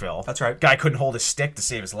Nashville. That's right. Guy couldn't hold his stick to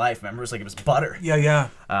save his life. Remember? It was like it was butter. Yeah.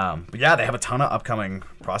 But yeah, they have a ton of upcoming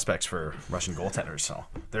prospects for Russian goaltenders. So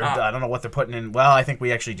I don't know what they're putting in. Well, I think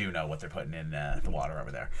we actually do know what they're putting in the water over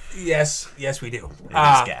there. Yes, we do. It is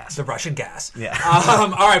gas. The Russian gas. Yeah.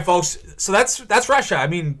 All right, folks. So that's Russia. I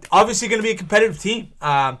mean, obviously going to be a competitive team.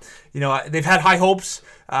 They've had high hopes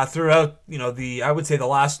throughout, I would say the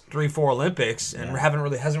last 3-4 Olympics, and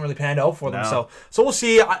hasn't really panned out for them. So we'll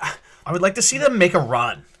see. I would like to see them make a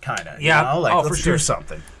run, kind of. Yeah. Let's do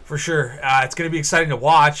something. For sure. It's going to be exciting to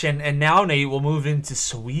watch. And now, Nate, we'll move into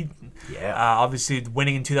Sweden. Yeah. Obviously,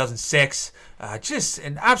 winning in 2006. Just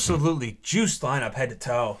an absolutely juiced lineup head to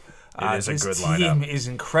toe. It is a good lineup. This team is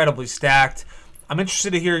incredibly stacked. I'm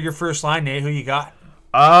interested to hear your first line, Nate. Who you got?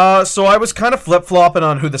 So I was kind of flip-flopping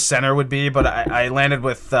on who the center would be, but I landed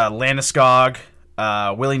with Landeskog,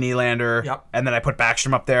 Willie Nylander, and then I put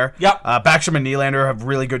Backstrom up there. Yep. Backstrom and Nylander have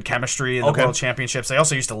really good chemistry in the World Championships. They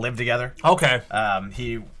also used to live together. Okay.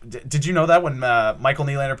 Did you know that when Michael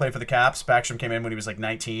Nylander played for the Caps, Backstrom came in when he was like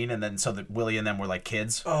 19, and then so that Willie and them were like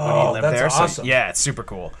kids when he lived there. Awesome. So yeah, it's super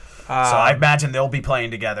cool. So I imagine they'll be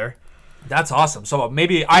playing together. That's awesome. So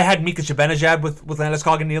maybe I had Mika Zibanejad with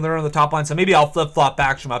Landeskog and Nylander on the top line, so maybe I'll flip-flop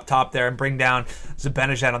Backstrom up top there and bring down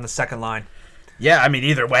Zibanejad on the second line. Yeah, I mean,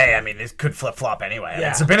 either way, it could flip-flop anyway.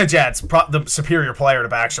 Yeah. Zibanejad's the superior player to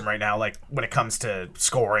Backstrom right now, like, when it comes to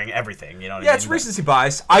scoring, everything, you know what I mean? Yeah, it's recency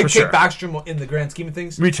bias. I take sure. Backstrom in the grand scheme of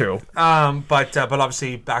things. Me too. But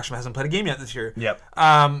obviously, Backstrom hasn't played a game yet this year. Yep.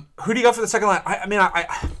 Who do you got for the second line?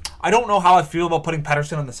 I don't know how I feel about putting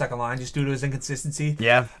Pettersson on the second line just due to his inconsistency.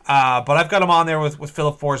 Yeah. But I've got him on there with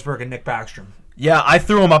Philip Forsberg and Nick Backstrom. Yeah, I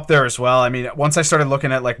threw him up there as well. I mean, once I started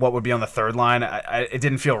looking at like what would be on the third line, it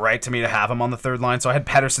didn't feel right to me to have him on the third line. So I had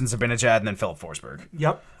Pettersson, Zibanejad, and then Philip Forsberg.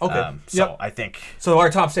 Yep. Okay. I think so. Our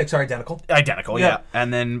top six are identical. Yeah.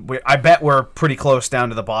 And then I bet we're pretty close down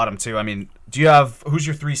to the bottom too. I mean, who's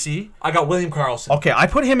your 3C? I got William Karlsson. Okay, I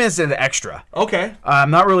put him as an extra. Okay. I'm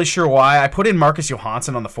not really sure why. I put in Marcus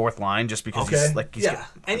Johansson on the fourth line just because he's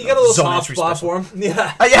and you got a little soft spot for him.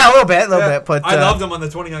 Yeah. Yeah, a little bit. But I loved him on the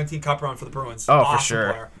 2019 Cup run for the Bruins. Oh, awesome for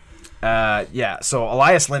sure. Player. So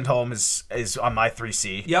Elias Lindholm is on my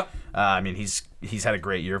 3C. Yep. I mean, he's had a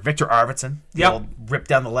great year. Victor Arvidsson. Yep. He'll rip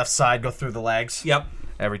down the left side, go through the legs. Yep.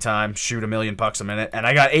 Every time, shoot $1 million a minute. And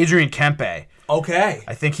I got Adrian Kempe. Okay.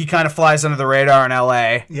 I think he kind of flies under the radar in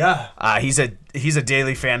LA. Yeah. He's a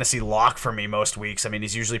daily fantasy lock for me most weeks. I mean,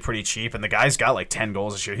 he's usually pretty cheap, and the guy's got like 10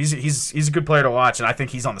 goals this year. He's a good player to watch, and I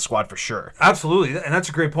think he's on the squad for sure. Absolutely, and that's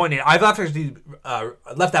a great point. I've actually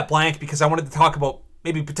left that blank because I wanted to talk about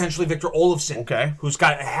maybe potentially Victor Olofsson, who's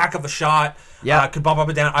got a heck of a shot. Yeah, could bump up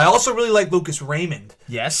and down. I also really like Lucas Raymond.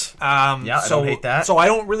 Yes. I don't hate that. So I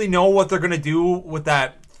don't really know what they're going to do with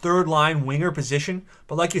that third line winger position,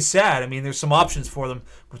 but like you said, I mean, there's some options for them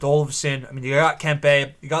with Olofsson. I mean, you got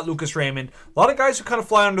Kempe, you got Lucas Raymond, a lot of guys who kind of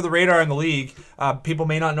fly under the radar in the league. People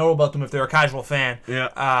may not know about them if they're a casual fan.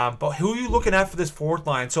 Yeah. But who are you looking at for this fourth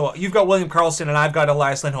line? So you've got William Karlsson and I've got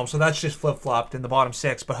Elias Lindholm, so that's just flip flopped in the bottom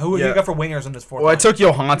six. But who do you got for wingers in this fourth line? Well, I took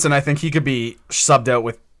Johansson. I think he could be subbed out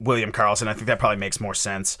with William Karlsson. I think that probably makes more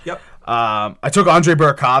sense. Yep. I took Andrei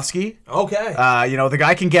Burakovsky. Okay. The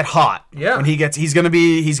guy can get hot. Yeah. When he's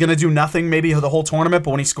gonna do nothing maybe the whole tournament, but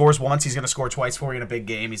when he scores once, he's gonna score twice for you in a big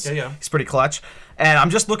game. He's pretty clutch. And I'm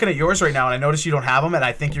just looking at yours right now, and I notice you don't have him, and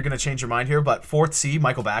I think you're gonna change your mind here. But fourth C,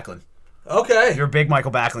 Michael Backlund. Okay. You're a big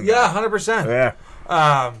Michael Backlund guy. Yeah, 100%.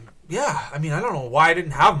 Yeah. Yeah. I mean, I don't know why I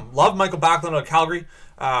didn't have him. Love Michael Backlund out of Calgary.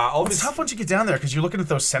 It's tough once you get down there because you're looking at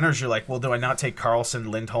those centers. You're like, well, do I not take Karlsson,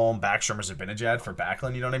 Lindholm, Backstrom, or Zibanejad for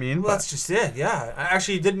Backlund? You know what I mean? Well, that's just it. Yeah,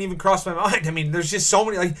 actually, it didn't even cross my mind. I mean, there's just so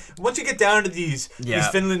many. Like once you get down to these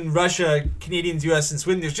Finland, Russia, Canadians, U.S., and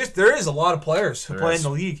Sweden, there is a lot of players who play in the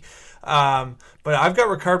league. But I've got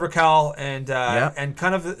Rickard Rakell and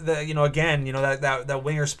kind of that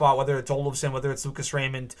winger spot, whether it's Olofsson, whether it's Lucas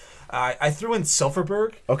Raymond. I threw in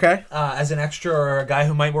Silfverberg as an extra or a guy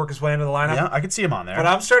who might work his way into the lineup. Yeah, I could see him on there. But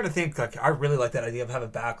I'm starting to think I really like that idea of having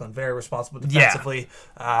Backlund, very responsible defensively.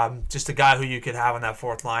 Just a guy who you could have on that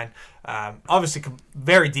fourth line. Obviously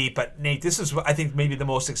very deep, but Nate, this is I think maybe the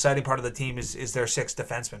most exciting part of the team is their sixth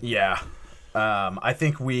defenseman. Yeah, I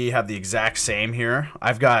think we have the exact same here.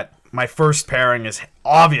 I've got. My first pairing is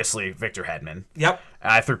obviously Victor Hedman. Yep.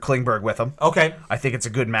 I threw Klingberg with him. Okay. I think it's a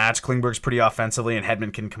good match. Klingberg's pretty offensively, and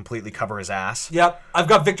Hedman can completely cover his ass. Yep. I've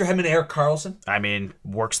got Victor Hedman and Erik Karlsson. I mean,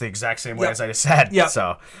 works the exact same way as I just said. Yep.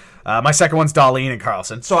 So, my second one's Dahlin and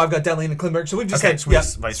Karlsson. So I've got Dahlin and Klingberg. So we've just said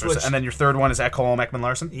vice versa. And then your third one is Ekholm,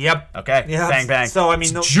 Ekman-Larsson? Yep. Okay. Yeah. Bang, bang. So, I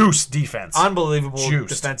mean, juice defense. Unbelievable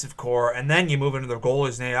defensive core. And then you move into the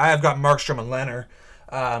goalies, Nate. I have got Markstrom and Leonard.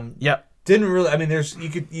 Yep. Didn't really. I mean,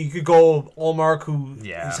 you could go Olmark, who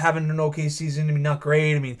is having an okay season. I mean, not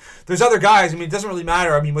great. I mean, there's other guys. I mean, it doesn't really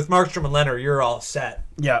matter. I mean, with Markstrom and Leonard, you're all set.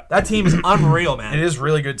 Yeah, that team is unreal, man. It is a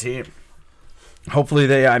really good team. Hopefully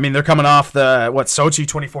they're coming off Sochi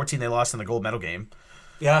 2014. They lost in the gold medal game.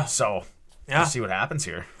 Yeah. So we'll see what happens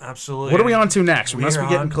here. Absolutely. What are we on to next? We must be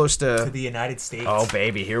getting close to the United States. Oh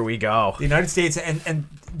baby, here we go. The United States and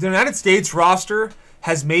the United States roster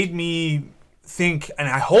has made me think, and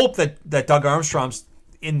I hope that Doug Armstrong's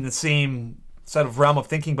in the same sort of realm of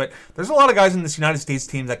thinking, but there's a lot of guys in this United States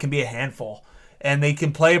team that can be a handful, and they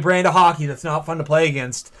can play a brand of hockey that's not fun to play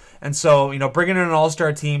against. And so, bringing in an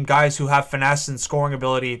all-star team, guys who have finesse and scoring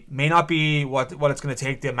ability, may not be what it's going to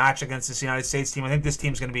take to match against this United States team. I think this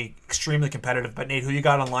team's going to be extremely competitive. But Nate, who you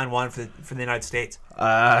got on line one for the United States?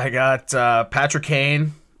 I got Patrick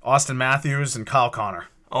Kane, Austin Matthews, and Kyle Connor.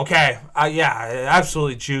 Okay,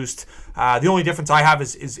 absolutely juiced. The only difference I have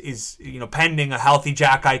is pending a healthy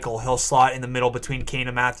Jack Eichel, he'll slot in the middle between Kane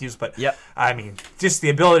and Matthews. But I mean, just the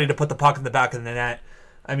ability to put the puck in the back of the net.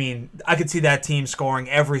 I mean, I could see that team scoring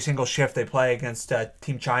every single shift they play against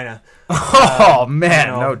Team China.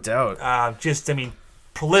 No doubt.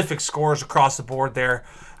 Prolific scores across the board there.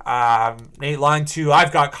 Nate, line two,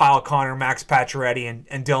 I've got Kyle Connor, Max Pacioretty,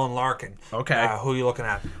 and Dylan Larkin. Okay. Who are you looking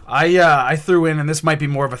at? I threw in, and this might be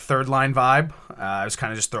more of a third line vibe. I was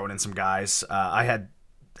kind of just throwing in some guys. I had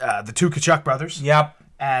the two Tkachuk brothers. Yep.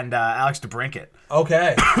 And Alex DeBrincat.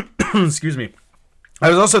 Okay. Excuse me. I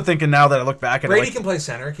was also thinking now that I look back at Brady can play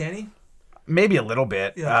center, can he? Maybe a little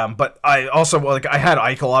bit. Yeah. But I also I had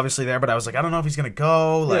Eichel obviously there, but I was like, I don't know if he's gonna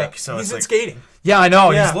go. So he's it's skating. Yeah, I know.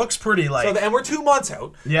 He looks pretty and we're 2 months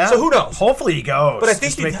out. Yeah. So who knows? Hopefully he goes. But I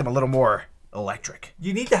think to make them a little more electric.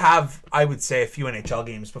 You need to have, I would say, a few NHL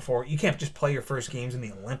games before. You can't just play your first games in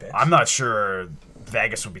the Olympics. I'm not sure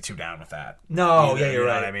Vegas would be too down with that. No, either, you're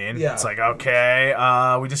right. You know what I mean? Yeah. It's like, okay,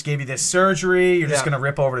 we just gave you this surgery. You're just going to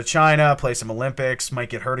rip over to China, play some Olympics, might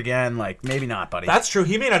get hurt again. Like, maybe not, buddy. That's true.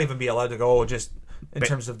 He may not even be allowed to go just in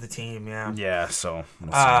terms of the team, Yeah, so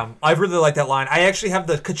we'll I really like that line. I actually have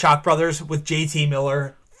the Tkachuk brothers with JT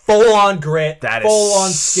Miller. Full on grit, full on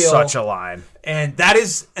skill. Such a line. And that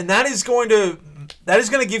is going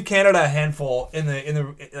to give Canada a handful in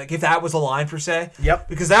the like if that was a line per se. Yep.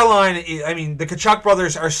 Because that line, I mean, the Tkachuk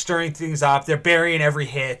brothers are stirring things up. They're burying every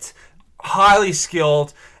hit. highly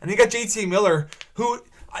skilled. And you got JT Miller, who,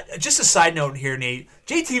 just a side note here, Nate,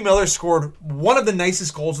 JT Miller scored one of the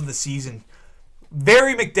nicest goals of the season.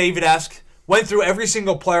 Very McDavid-esque. Went through every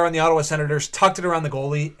single player on the Ottawa Senators, tucked it around the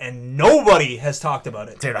goalie, and nobody has talked about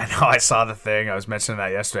it. Dude, I know. I saw the thing. I was mentioning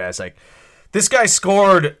that yesterday. I was like, this guy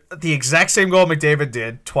scored the exact same goal McDavid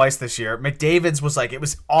did twice this year. McDavid's was like, it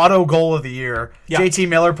was auto goal of the year. Yeah. JT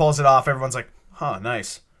Miller pulls it off. Everyone's like, huh,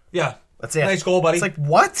 nice. Yeah. That's it. Nice goal, buddy. It's like,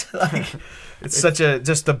 what? It's such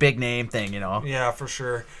just the big name thing, you know? Yeah, for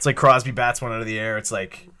sure. It's like Crosby bats one out of the air. It's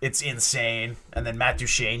like, it's insane. And then Matt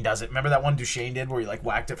Duchene does it. Remember that one Duchene did where he like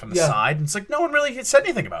whacked it from the side? And it's like, no one really said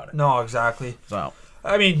anything about it. No, exactly. So,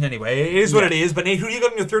 I mean, anyway, it is what it is. But Nate, who do you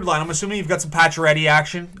got in your third line? I'm assuming you've got some Pacioretty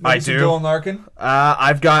action. Maybe I some do. Dylan Larkin.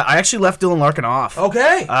 I actually left Dylan Larkin off.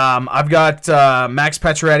 Okay. I've got Max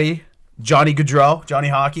Pacioretty, Johnny Gaudreau, Johnny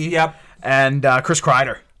Hockey. Yep. And Chris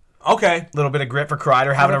Kreider. Okay. A little bit of grit for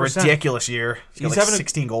Kreider, having 100%. A ridiculous year. He's got like having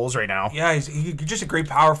 16 goals right now. Yeah, he's just a great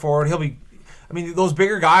power forward. He'll be, I mean, those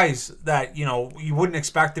bigger guys that, you know, you wouldn't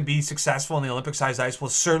expect to be successful in the Olympic-sized ice will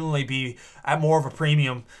certainly be at more of a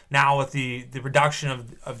premium now with the reduction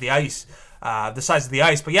of the ice, the size of the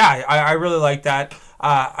ice. But yeah, I really like that.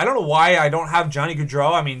 I don't know why I don't have Johnny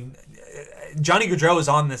Gaudreau. I mean, Johnny Gaudreau is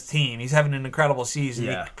on this team. He's having an incredible season.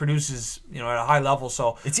 Yeah. He produces, you know, at a high level.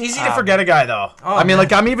 So it's easy to forget a guy, though. I mean,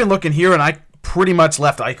 like, I'm even looking here, and I pretty much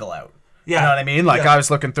left Eichel out. Yeah. You know what I mean? Like, I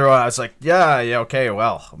was looking through, and I was like, yeah, okay,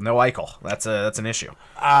 well, no Eichel. That's an issue.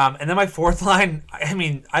 And then my fourth line, I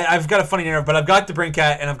mean, I've got a funny narrative, but I've got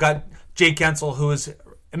DeBrincat, and I've got Jake Gensel, who is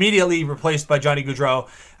immediately replaced by Johnny Gaudreau.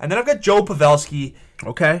 And then I've got Joe Pavelski.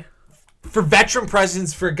 Okay. For veteran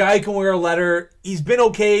presence, for a guy who can wear a letter. He's been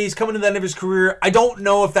okay. He's coming to the end of his career. I don't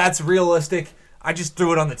know if that's realistic. I just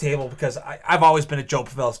threw it on the table because I've always been a Joe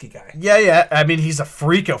Pavelski guy. Yeah. I mean, he's a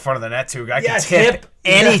freak out front of the net, too. Guy can tip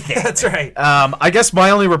anything. Yeah, that's right. I guess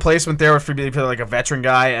my only replacement there would be like a veteran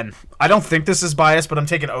guy, and I don't think this is biased, but I'm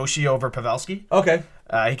taking Oshie over Pavelski. Okay.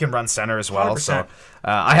 He can run center as well. 100%. So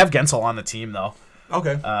I have Gensel on the team, though.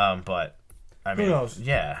 Okay. But... I mean, who knows?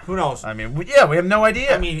 Yeah. Who knows? I mean, we have no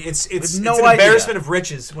idea. I mean, it's an embarrassment of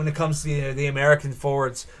riches when it comes to the American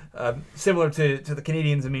forwards, similar to the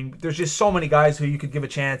Canadians. I mean, there's just so many guys who you could give a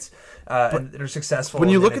chance and that are successful. When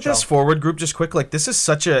you look at this forward group just quick, like, this is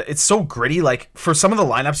it's so gritty. Like, for some of the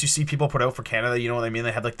lineups you see people put out for Canada, you know what I mean?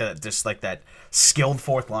 They have like that skilled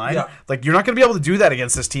fourth line. Yeah. Like, you're not going to be able to do that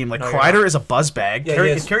against this team. Like, Kreider is a buzzbag. Yeah,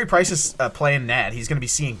 if Carey Price is playing net, he's going to be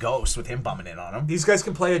seeing ghosts with him bumming in on him. These guys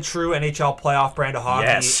can play a true NHL playoff brand of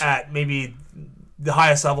hockey at maybe the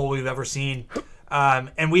highest level we've ever seen.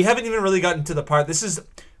 And we haven't even really gotten to the part.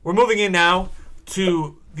 We're moving in now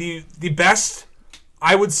to the best,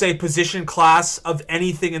 I would say, position class of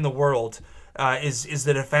anything in the world. Is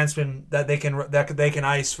the defenseman that they can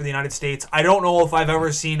ice for the United States. I don't know if I've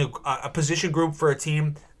ever seen a position group for a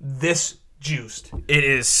team this juiced. It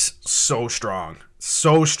is so strong.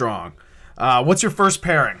 So strong. What's your first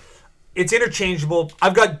pairing? It's interchangeable.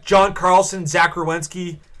 I've got John Carlson, Zach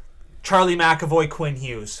Werenski, Charlie McAvoy, Quinn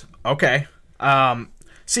Hughes. Okay.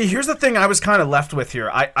 See, here's the thing I was kind of left with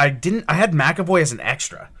here. I had McAvoy as an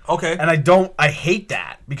extra. Okay. And I hate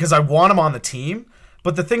that because I want him on the team.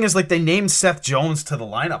 But the thing is, like, they named Seth Jones to the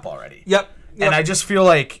lineup already. Yep. And I just feel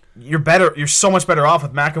like you're so much better off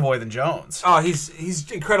with McAvoy than Jones. Oh, he's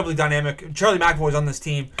incredibly dynamic. Charlie McAvoy's on this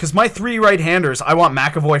team. Because my three right-handers, I want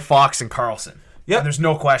McAvoy, Fox, and Carlson. Yeah. There's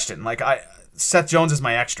no question. Like, Seth Jones is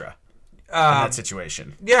my extra in that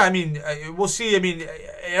situation. Yeah, I mean, we'll see. I mean,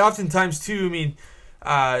 oftentimes, too, I mean,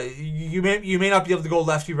 you may not be able to go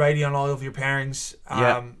lefty-righty on all of your pairings.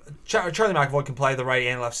 Charlie McAvoy can play the right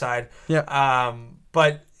and left side. Yeah.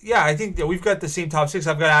 But yeah, I think that we've got the same top six.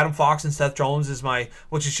 I've got Adam Fox and Seth Jones as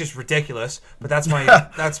which is just ridiculous. But that's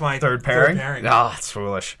my third pairing. Oh, it's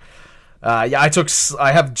foolish. I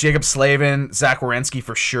have Jacob Slavin, Zach Werenski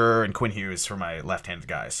for sure, and Quinn Hughes for my left-handed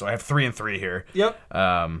guys. So I have 3 and 3 here. Yep.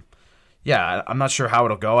 I'm not sure how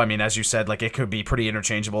it'll go. I mean, as you said, like, it could be pretty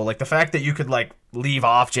interchangeable. Like, the fact that you could, like, leave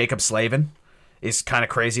off Jacob Slavin is kind of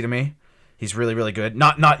crazy to me. He's really, really good.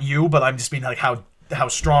 Not you, but I'm just mean like how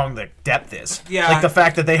strong the depth is. Yeah. Like, the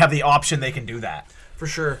fact that they have the option, they can do that. For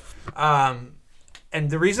sure. And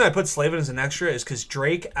the reason I put Slavin as an extra is because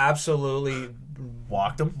Drake absolutely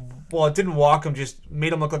walked him. Well, it didn't walk him, just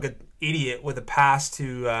made him look like an idiot with a pass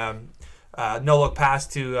to no-look pass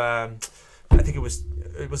to I think it was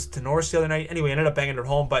to Norris the other night. Anyway, ended up banging it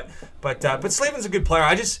home. But Slavin's a good player.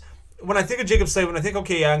 When I think of Jacob Slavin, I think,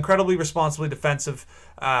 okay, incredibly responsible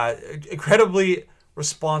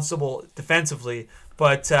defensively,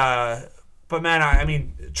 but But man, I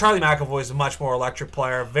mean, Charlie McAvoy is a much more electric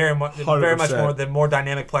player, very much more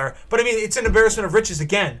dynamic player. But I mean, it's an embarrassment of riches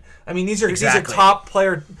again. I mean, these are top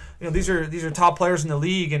player. These are top players in the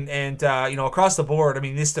league, and across the board. I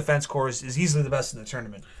mean, this defense core is easily the best in the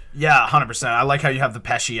tournament. Yeah, 100%. I like how you have the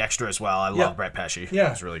Pesce extra as well. I love Brett Pesce.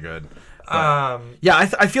 Yeah, it's really good.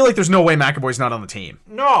 I feel like there's no way McAvoy's not on the team.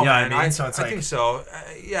 No, man, I think so.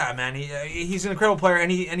 Yeah, man, he's an incredible player,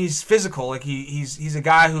 and he's physical. Like he's a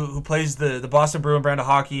guy who plays the Boston Bruin brand of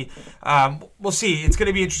hockey. We'll see. It's going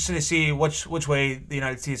to be interesting to see which way the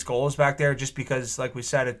United States goes back there, just because, like we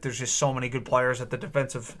said, there's just so many good players at the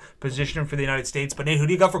defensive position for the United States. But Nate, who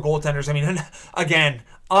do you got for goaltenders? I mean, again,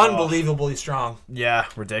 unbelievably strong. Yeah,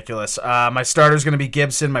 ridiculous. My starter's going to be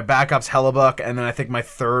Gibson. My backup's Hellebuck, and then I think my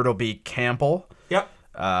third will be Campbell. Yep.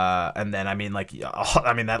 And then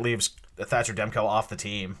that leaves Thatcher Demko off the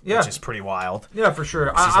team, which is pretty wild. Yeah, for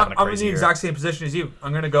sure. I'm in the exact same position as you.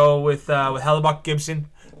 I'm going to go with Hellebuck, Gibson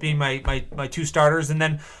being my two starters, and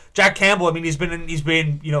then Jack Campbell. I mean, he's been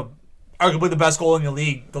arguably the best goalie in the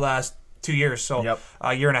league the last 2 years, so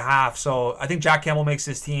a year and a half. So I think Jack Campbell makes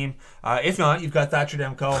this team. If not, you've got Thatcher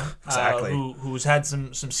Demko, exactly. Who's had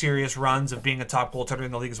some serious runs of being a top goaltender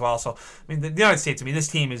in the league as well. So I mean, the United States. I mean, this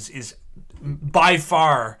team is by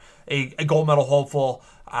far a gold medal hopeful.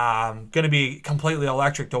 Going to be completely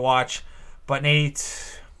electric to watch. But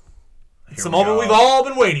Nate, it's the moment we've all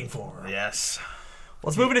been waiting for. Yes.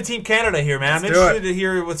 Let's move into Team Canada here, man. I'm interested to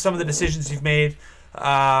hear with some of the decisions you've made.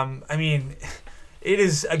 I mean, it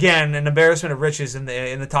is again an embarrassment of riches in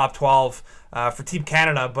the top 12 for Team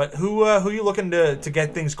Canada. But who are you looking to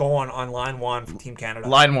get things going on line one for Team Canada?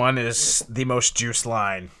 Line one is the most juiced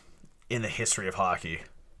line in the history of hockey.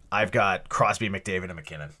 I've got Crosby, McDavid, and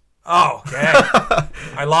McKinnon. Oh, okay.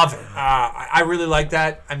 I love it. I really like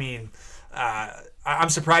that. I mean, I'm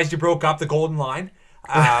surprised you broke up the golden line.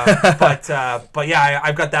 But yeah,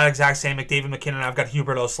 I've got that exact same McDavid, McKinnon. I've got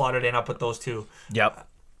Huberdeau slotted in. I'll put those two. Yep.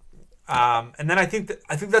 And then I think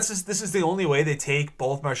this is the only way they take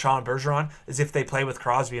both Marchand and Bergeron is if they play with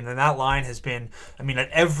Crosby, and then that line has been, I mean, at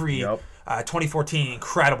every 2014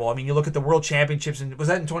 incredible. I mean, you look at the World Championships, and was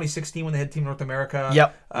that in 2016 when they had Team North America?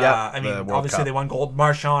 Yep. I mean, obviously they won gold.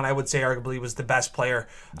 Marchand, I would say, arguably was the best player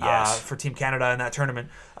for Team Canada in that tournament.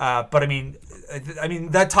 But I mean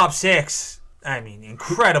that top six. I mean,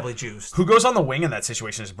 incredibly juiced. Who goes on the wing in that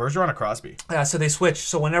situation? Is Bergeron or Crosby? Yeah, so they switch.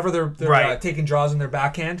 So whenever they're taking draws in their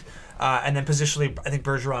backhand, and then positionally, I think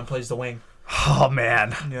Bergeron plays the wing. Oh,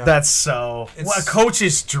 man. Yeah. That's what a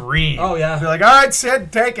coach's dream. Oh, yeah. They're like, all right,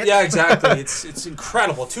 Sid, take it. Yeah, exactly. It's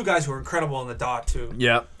incredible. Two guys who are incredible on the dot, too.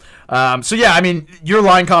 Yeah. I mean, your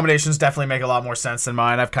line combinations definitely make a lot more sense than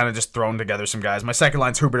mine. I've kind of just thrown together some guys. My second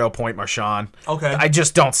line's Huberdeau, Point, Marchand. Okay. I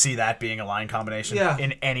just don't see that being a line combination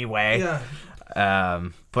in any way. Yeah.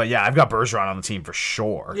 But yeah, I've got Bergeron on the team for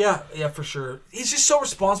sure. Yeah, for sure. He's just so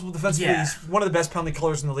responsible defensively. Yeah. He's one of the best penalty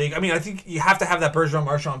killers in the league. I mean, I think you have to have that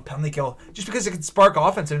Bergeron-Marchand penalty kill just because it can spark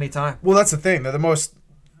offense at any time. Well, that's the thing.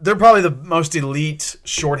 They're probably the most elite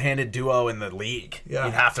shorthanded duo in the league. Yeah.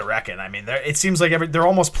 You'd have to reckon. I mean, it seems like they're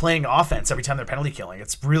almost playing offense every time they're penalty killing.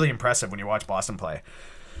 It's really impressive when you watch Boston play.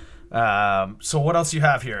 So what else you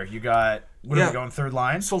have here? You got... What are we going, third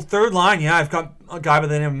line? So third line, I've got a guy by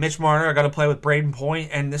the name of Mitch Marner. I got to play with Braden Point,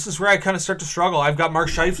 and this is where I kind of start to struggle. I've got Mark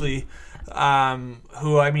Scheifele,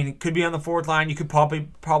 who, I mean, could be on the fourth line. You could probably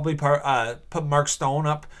put Mark Stone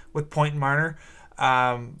up with Point and Marner.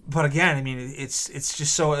 But again, I mean, it's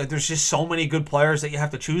just so there's just so many good players that you have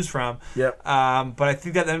to choose from. Yep. But I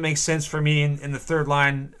think that makes sense for me in the third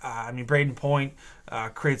line. I mean, Braden Point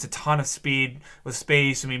creates a ton of speed with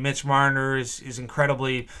space. I mean, Mitch Marner is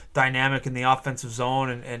incredibly dynamic in the offensive zone,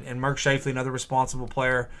 and Mark Scheifele, another responsible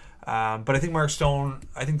player. But I think Mark Stone,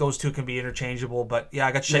 I think those two can be interchangeable. But yeah,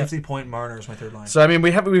 I got Scheifele, Point, Marner as my third line. So I mean,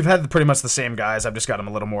 we've had pretty much the same guys. I've just got them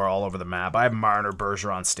a little more all over the map. I have Marner,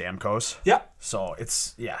 Bergeron, Stamkos. Yeah. So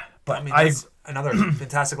it's But I mean, that's another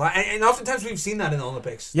fantastic line, and oftentimes we've seen that in the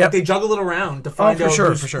Olympics. Yeah. Like they juggle it around to find out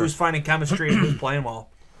for who's finding chemistry and who's playing well.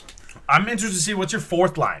 I'm interested to see what's your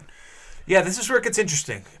fourth line. Yeah, this is where it gets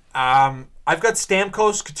interesting. I've got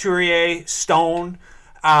Stamkos, Couturier, Stone,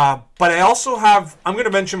 but I also have, I'm going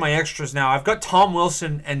to mention my extras now. I've got Tom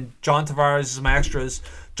Wilson and John Tavares as my extras.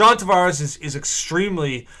 John Tavares is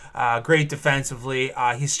extremely great defensively.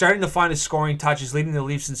 He's starting to find his scoring touch. He's leading the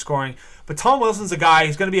Leafs in scoring. But Tom Wilson's a guy,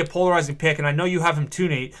 he's going to be a polarizing pick, and I know you have him too,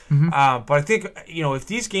 Nate. But I think, if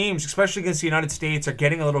these games, especially against the United States, are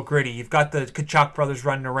getting a little gritty, you've got the Kachuk brothers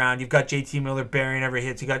running around, you've got JT Miller burying every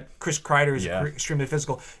hit, you got Chris Kreider who's extremely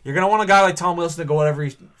physical. You're going to want a guy like Tom Wilson to go out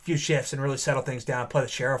every few shifts and really settle things down, play the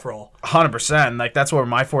sheriff role. 100%. Like, that's where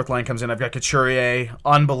my fourth line comes in. I've got Couturier,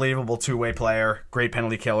 unbelievable two-way player, great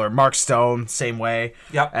penalty killer. Mark Stone, same way.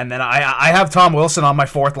 Yep. And then I have Tom Wilson on my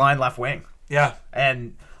fourth line left wing. Yeah.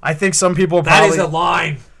 And I think some people probably... That is a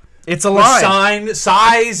line. It's a line.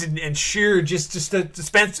 Size and sheer, just a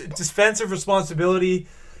defensive responsibility.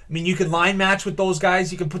 I mean, you can line match with those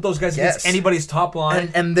guys. You can put those guys against anybody's top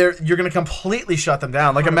line. And you're going to completely shut them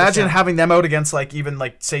down. Like, 100%. Imagine having them out against,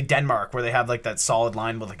 say, Denmark, where they have, that solid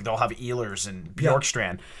line with, they'll have Ehlers and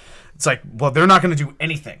Bjorkstrand. It's like, well, they're not going to do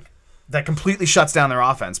anything. That completely shuts down their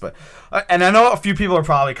offense. But and I know a few people are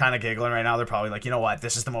probably kind of giggling right now. They're probably like, you know what?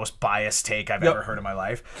 This is the most biased take I've ever heard in my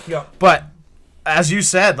life. But as you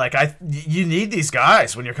said, you need these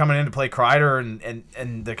guys when you're coming in to play Kreider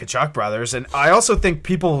and the Kachuk brothers. And I also think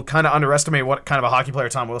people kind of underestimate what kind of a hockey player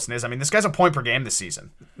Tom Wilson is. I mean, this guy's a point per game this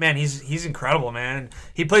season. Man, he's incredible, man.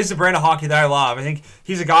 He plays the brand of hockey that I love. I think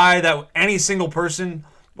he's a guy that any single person...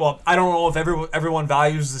 Well, I don't know if everyone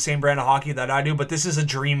values the same brand of hockey that I do, but this is a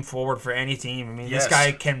dream forward for any team. I mean, This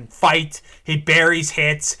guy can fight, he buries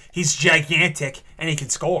hits, he's gigantic, and he can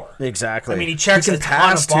score. Exactly. I mean, he checks a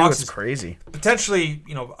ton of boxes. It's crazy. Potentially,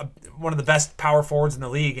 one of the best power forwards in the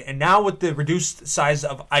league. And now with the reduced size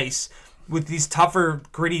of ice, with these tougher,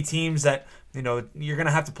 gritty teams that you're going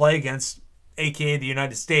to have to play against, aka the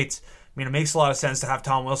United States, I mean, it makes a lot of sense to have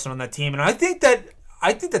Tom Wilson on that team. And I think that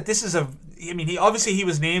this is he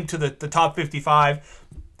was named to the top 55.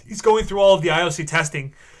 He's going through all of the IOC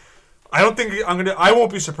testing. I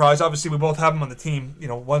won't be surprised. Obviously, we both have him on the team,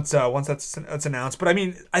 once that's announced. But I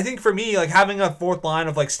mean, I think for me, having a fourth line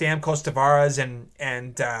of Stamkos, Tavares,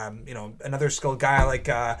 and another skilled guy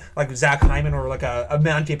like Zach Hyman or a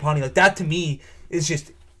Mangiapane, that to me is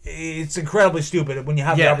just... It's incredibly stupid when you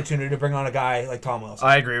have the opportunity to bring on a guy like Tom Wilson.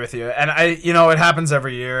 I agree with you. And it happens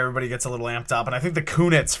every year. Everybody gets a little amped up. And I think the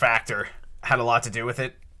Kunitz factor had a lot to do with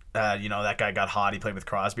it. That guy got hot. He played with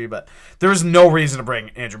Crosby. But there was no reason to bring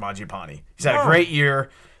Andrew Mangiapane. He's had a great year.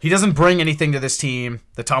 He doesn't bring anything to this team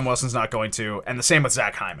that Tom Wilson's not going to. And the same with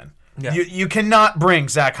Zach Hyman. Yeah. You cannot bring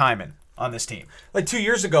Zach Hyman on this team. 2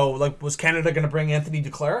 years ago, was Canada going to bring Anthony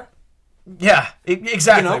Duclair? Yeah,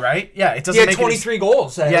 exactly, right? Yeah, it doesn't. He had 23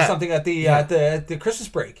 goals or something at the Christmas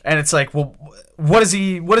break. And it's like, well, what is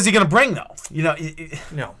he going to bring though?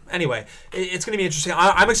 No. Anyway, it's going to be interesting.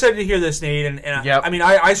 I'm excited to hear this, Nate. And I mean,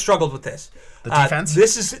 I struggled with this. The defense.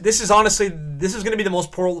 This is honestly going to be the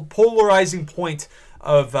most polarizing point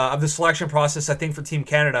of the selection process, I think, for Team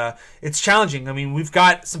Canada. It's challenging. I mean, we've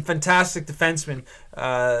got some fantastic defensemen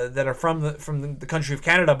that are from the country of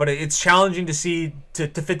Canada, but it's challenging to see to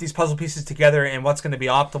fit these puzzle pieces together and what's going to be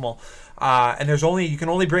optimal. And you can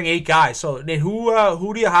only bring 8 guys. So Nate,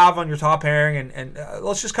 who do you have on your top pairing? And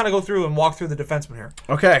let's just kind of go through and walk through the defensemen here.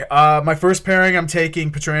 Okay, my first pairing, I'm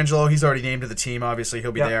taking Pietrangelo. He's already named to the team. Obviously,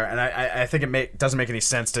 he'll be there. And I think it doesn't make any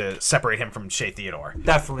sense to separate him from Shea Theodore.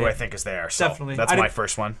 Definitely, who I think is there. So definitely, that's my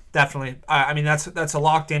first one. Definitely, I mean that's a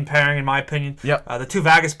locked-in pairing in my opinion. Yep. The two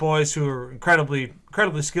Vegas boys who are incredibly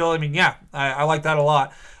skilled. I mean, I like that a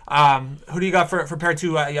lot. Who do you got for pair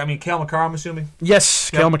 2? I mean, Cale Makar, I'm assuming. Yes,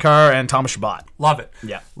 Cale Makar and Thomas Chabot. Love it.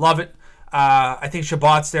 Yeah, love it. I think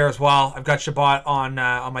Chabot's there as well. I've got Chabot on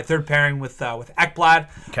my third pairing with Ekblad.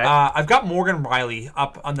 Okay. I've got Morgan Riley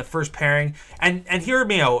up on the first pairing, and hear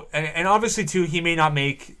me out. And obviously too, he may not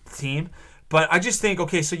make the team, but I just think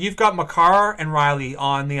so you've got Makar and Riley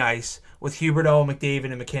on the ice with Huberdeau,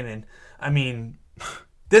 McDavid, and McKinnon. I mean,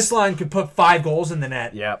 this line could put 5 goals in the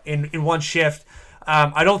net. In one shift.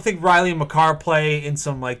 I don't think Riley and Makar play in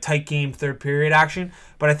some tight game third period action,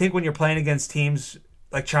 but I think when you're playing against teams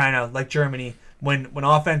like China, like Germany, when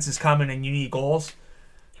offense is coming and you need goals,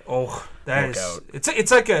 it's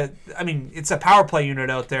a power play unit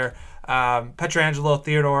out there. Pietrangelo,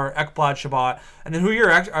 Theodore, Ekblad, Chabot, and then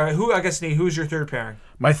who's your third pairing?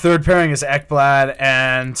 My third pairing is Ekblad,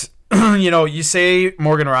 and you say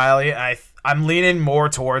Morgan Riley. I'm leaning more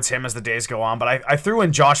towards him as the days go on, but I threw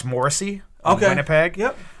in Josh Morrissey. Winnipeg.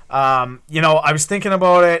 Yep. I was thinking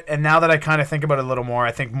about it, and now that I kind of think about it a little more,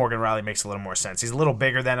 I think Morgan Riley makes a little more sense. He's a little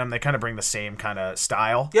bigger than him. They kind of bring the same kind of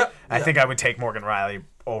style. Yep. I think I would take Morgan Riley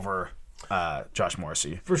over Josh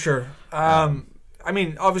Morrissey. For sure. I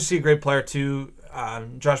mean, obviously a great player too,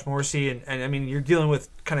 Josh Morrissey, and I mean, you're dealing with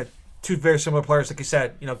kind of two very similar players, like you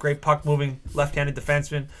said. Great puck moving, left-handed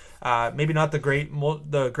defenseman. Maybe not the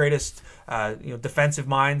greatest defensive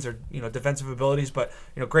minds or defensive abilities, but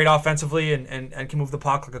great offensively and can move the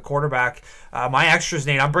puck like a quarterback. My extras,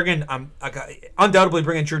 Nate, I'm undoubtedly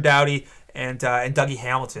bringing Drew Doughty and Dougie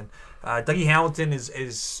Hamilton. Dougie Hamilton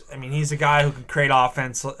is he's a guy who can create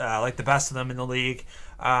offense like the best of them in the league.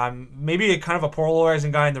 Maybe kind of a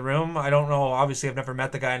polarizing guy in the room. I don't know. Obviously, I've never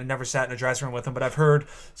met the guy and never sat in a dressing room with him, but I've heard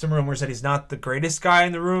some rumors that he's not the greatest guy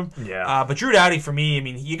in the room. Yeah. But Drew Doughty, for me,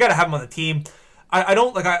 you got to have him on the team.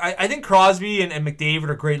 I think Crosby and McDavid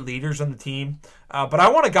are great leaders on the team, but I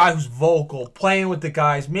want a guy who's vocal, playing with the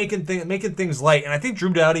guys, making things light, and I think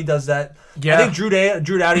Drew Doughty does that. Yeah. I think Drew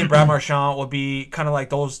Doughty and Brad Marchand will be kind of like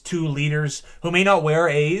those two leaders who may not wear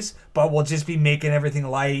A's, but will just be making everything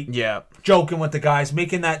light. Yeah. Joking with the guys,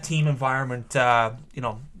 making that team environment,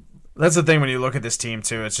 That's the thing when you look at this team,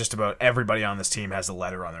 too. It's just about everybody on this team has a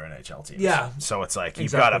letter on their NHL teams. Yeah. So it's like, you've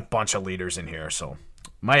Exactly. got a bunch of leaders in here. So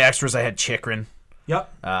my extras, I had Chikrin.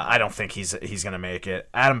 Yep. I don't think he's going to make it.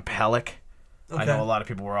 Adam Pelech. Okay. I know a lot of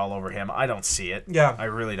people were all over him. I don't see it. Yeah. I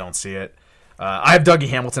really don't see it. I have Dougie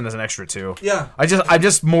Hamilton as an extra, too. Yeah. I'm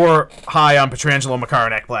just more high on Pietrangelo,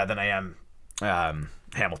 Makar, and Ekblad than I am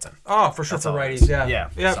Hamilton. Oh, for sure. That's For all it righties, is.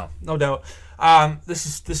 yeah. So. No doubt.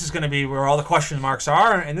 This is going to be where all the question marks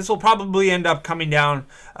are, and this will probably end up coming down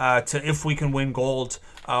to if we can win gold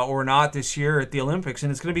or not this year at the Olympics,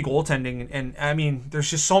 and it's going to be goaltending. And there's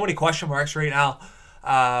just so many question marks right now.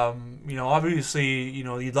 Obviously,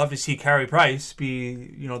 you'd love to see Carey Price be,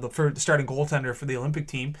 the starting goaltender for the Olympic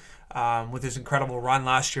team. With his incredible run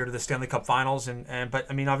last year to the Stanley Cup Finals, but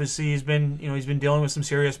obviously he's been dealing with some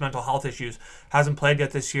serious mental health issues. Hasn't played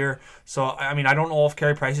yet this year, so I don't know if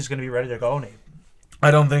Carey Price is going to be ready to go, Nate. I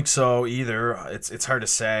don't think so either. It's hard to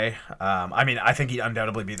say. I think he'd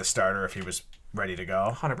undoubtedly be the starter if he was ready to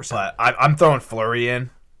go. 100%. But I'm throwing Fleury in.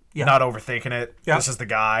 Yeah. Not overthinking it. Yeah. This is the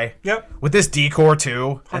guy. Yep. With this decor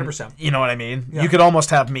too. 100%. You know what I mean? Yeah. You could almost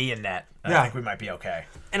have me in net. Yeah. I think we might be okay.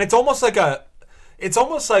 And it's almost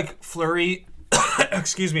like Fleury.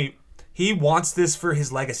 Excuse me. He wants this for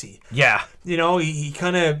his legacy. Yeah. He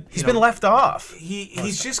kind of... He's been left off.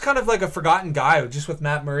 He's just kind of like a forgotten guy, just with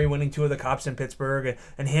Matt Murray winning 2 of the Cups in Pittsburgh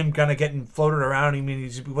and him kind of getting floated around.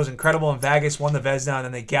 He was incredible in Vegas, won the Vezina, and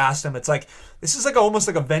then they gassed him. It's like, this is like almost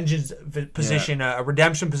like a vengeance position, a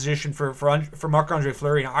redemption position for Marc-Andre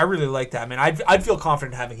Fleury. I really like that. I'd feel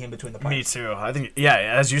confident having him between the pipes. Me too. I think,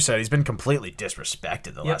 as you said, he's been completely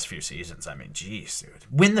disrespected the last few seasons. Jeez, dude.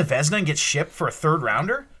 Win the Vezina and get shipped for a third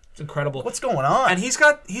rounder? It's incredible. What's going on? And he's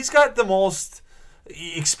got the most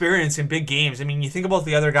experience in big games. You think about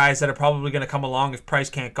the other guys that are probably going to come along if Price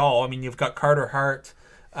can't go. You've got Carter Hart.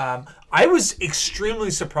 I was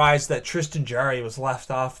extremely surprised that Tristan Jarry was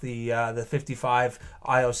left off the 55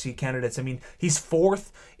 IOC candidates. He's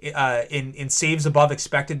 4th in saves above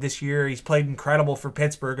expected this year. He's played incredible for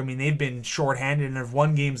Pittsburgh. They've been shorthanded and have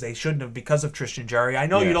won games they shouldn't have because of Tristan Jarry. I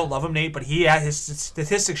know you don't love him, Nate, but his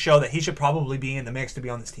statistics show that he should probably be in the mix to be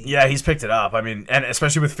on this team. Yeah, he's picked it up. And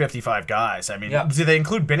especially with 55 guys. Do they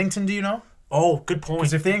include Binnington, do you know? Oh, good point.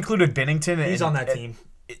 Because if they included Binnington... He's on that team.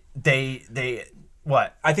 They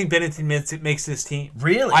what? I think Binnington makes this team.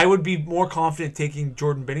 Really? I would be more confident taking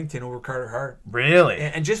Jordan Binnington over Carter Hart. Really?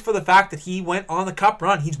 And just for the fact that he went on the cup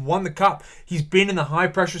run, he's won the cup. He's been in the high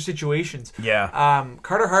pressure situations. Yeah.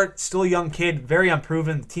 Carter Hart, still a young kid, very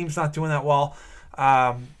unproven. The team's not doing that well.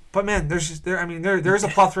 But man, there's a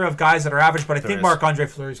plethora of guys that are average. But I think Marc-Andre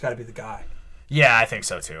Fleury's got to be the guy. Yeah, I think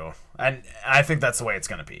so too. And I think that's the way it's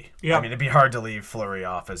going to be. Yeah. It'd be hard to leave Fleury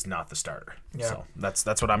off as not the starter. Yeah. So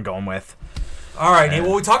that's what I'm going with. All right, Nate.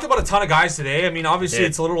 Well, we talked about a ton of guys today. Obviously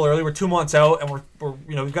it's a little early. We're 2 months out, and we're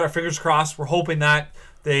we've got our fingers crossed. We're hoping that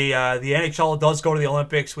the NHL does go to the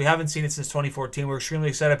Olympics. We haven't seen it since 2014. We're extremely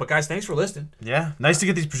excited. But guys, thanks for listening. Yeah, nice to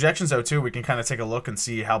get these projections out too. We can kind of take a look and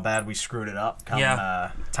see how bad we screwed it up come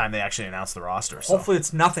time they actually announce the roster. So. Hopefully,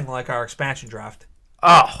 it's nothing like our expansion draft.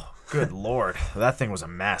 Oh. Good Lord. That thing was a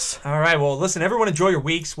mess. All right. Well, listen, everyone enjoy your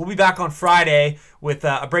weeks. We'll be back on Friday with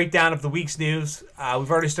a breakdown of the week's news. We've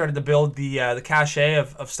already started to build the cachet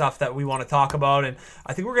of stuff that we want to talk about. And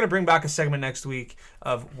I think we're going to bring back a segment next week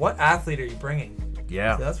of what athlete are you bringing?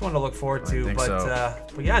 Yeah. So that's one to look forward to. I think so.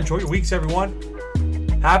 But yeah, enjoy your weeks, everyone.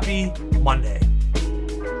 Happy Monday.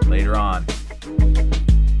 Later on.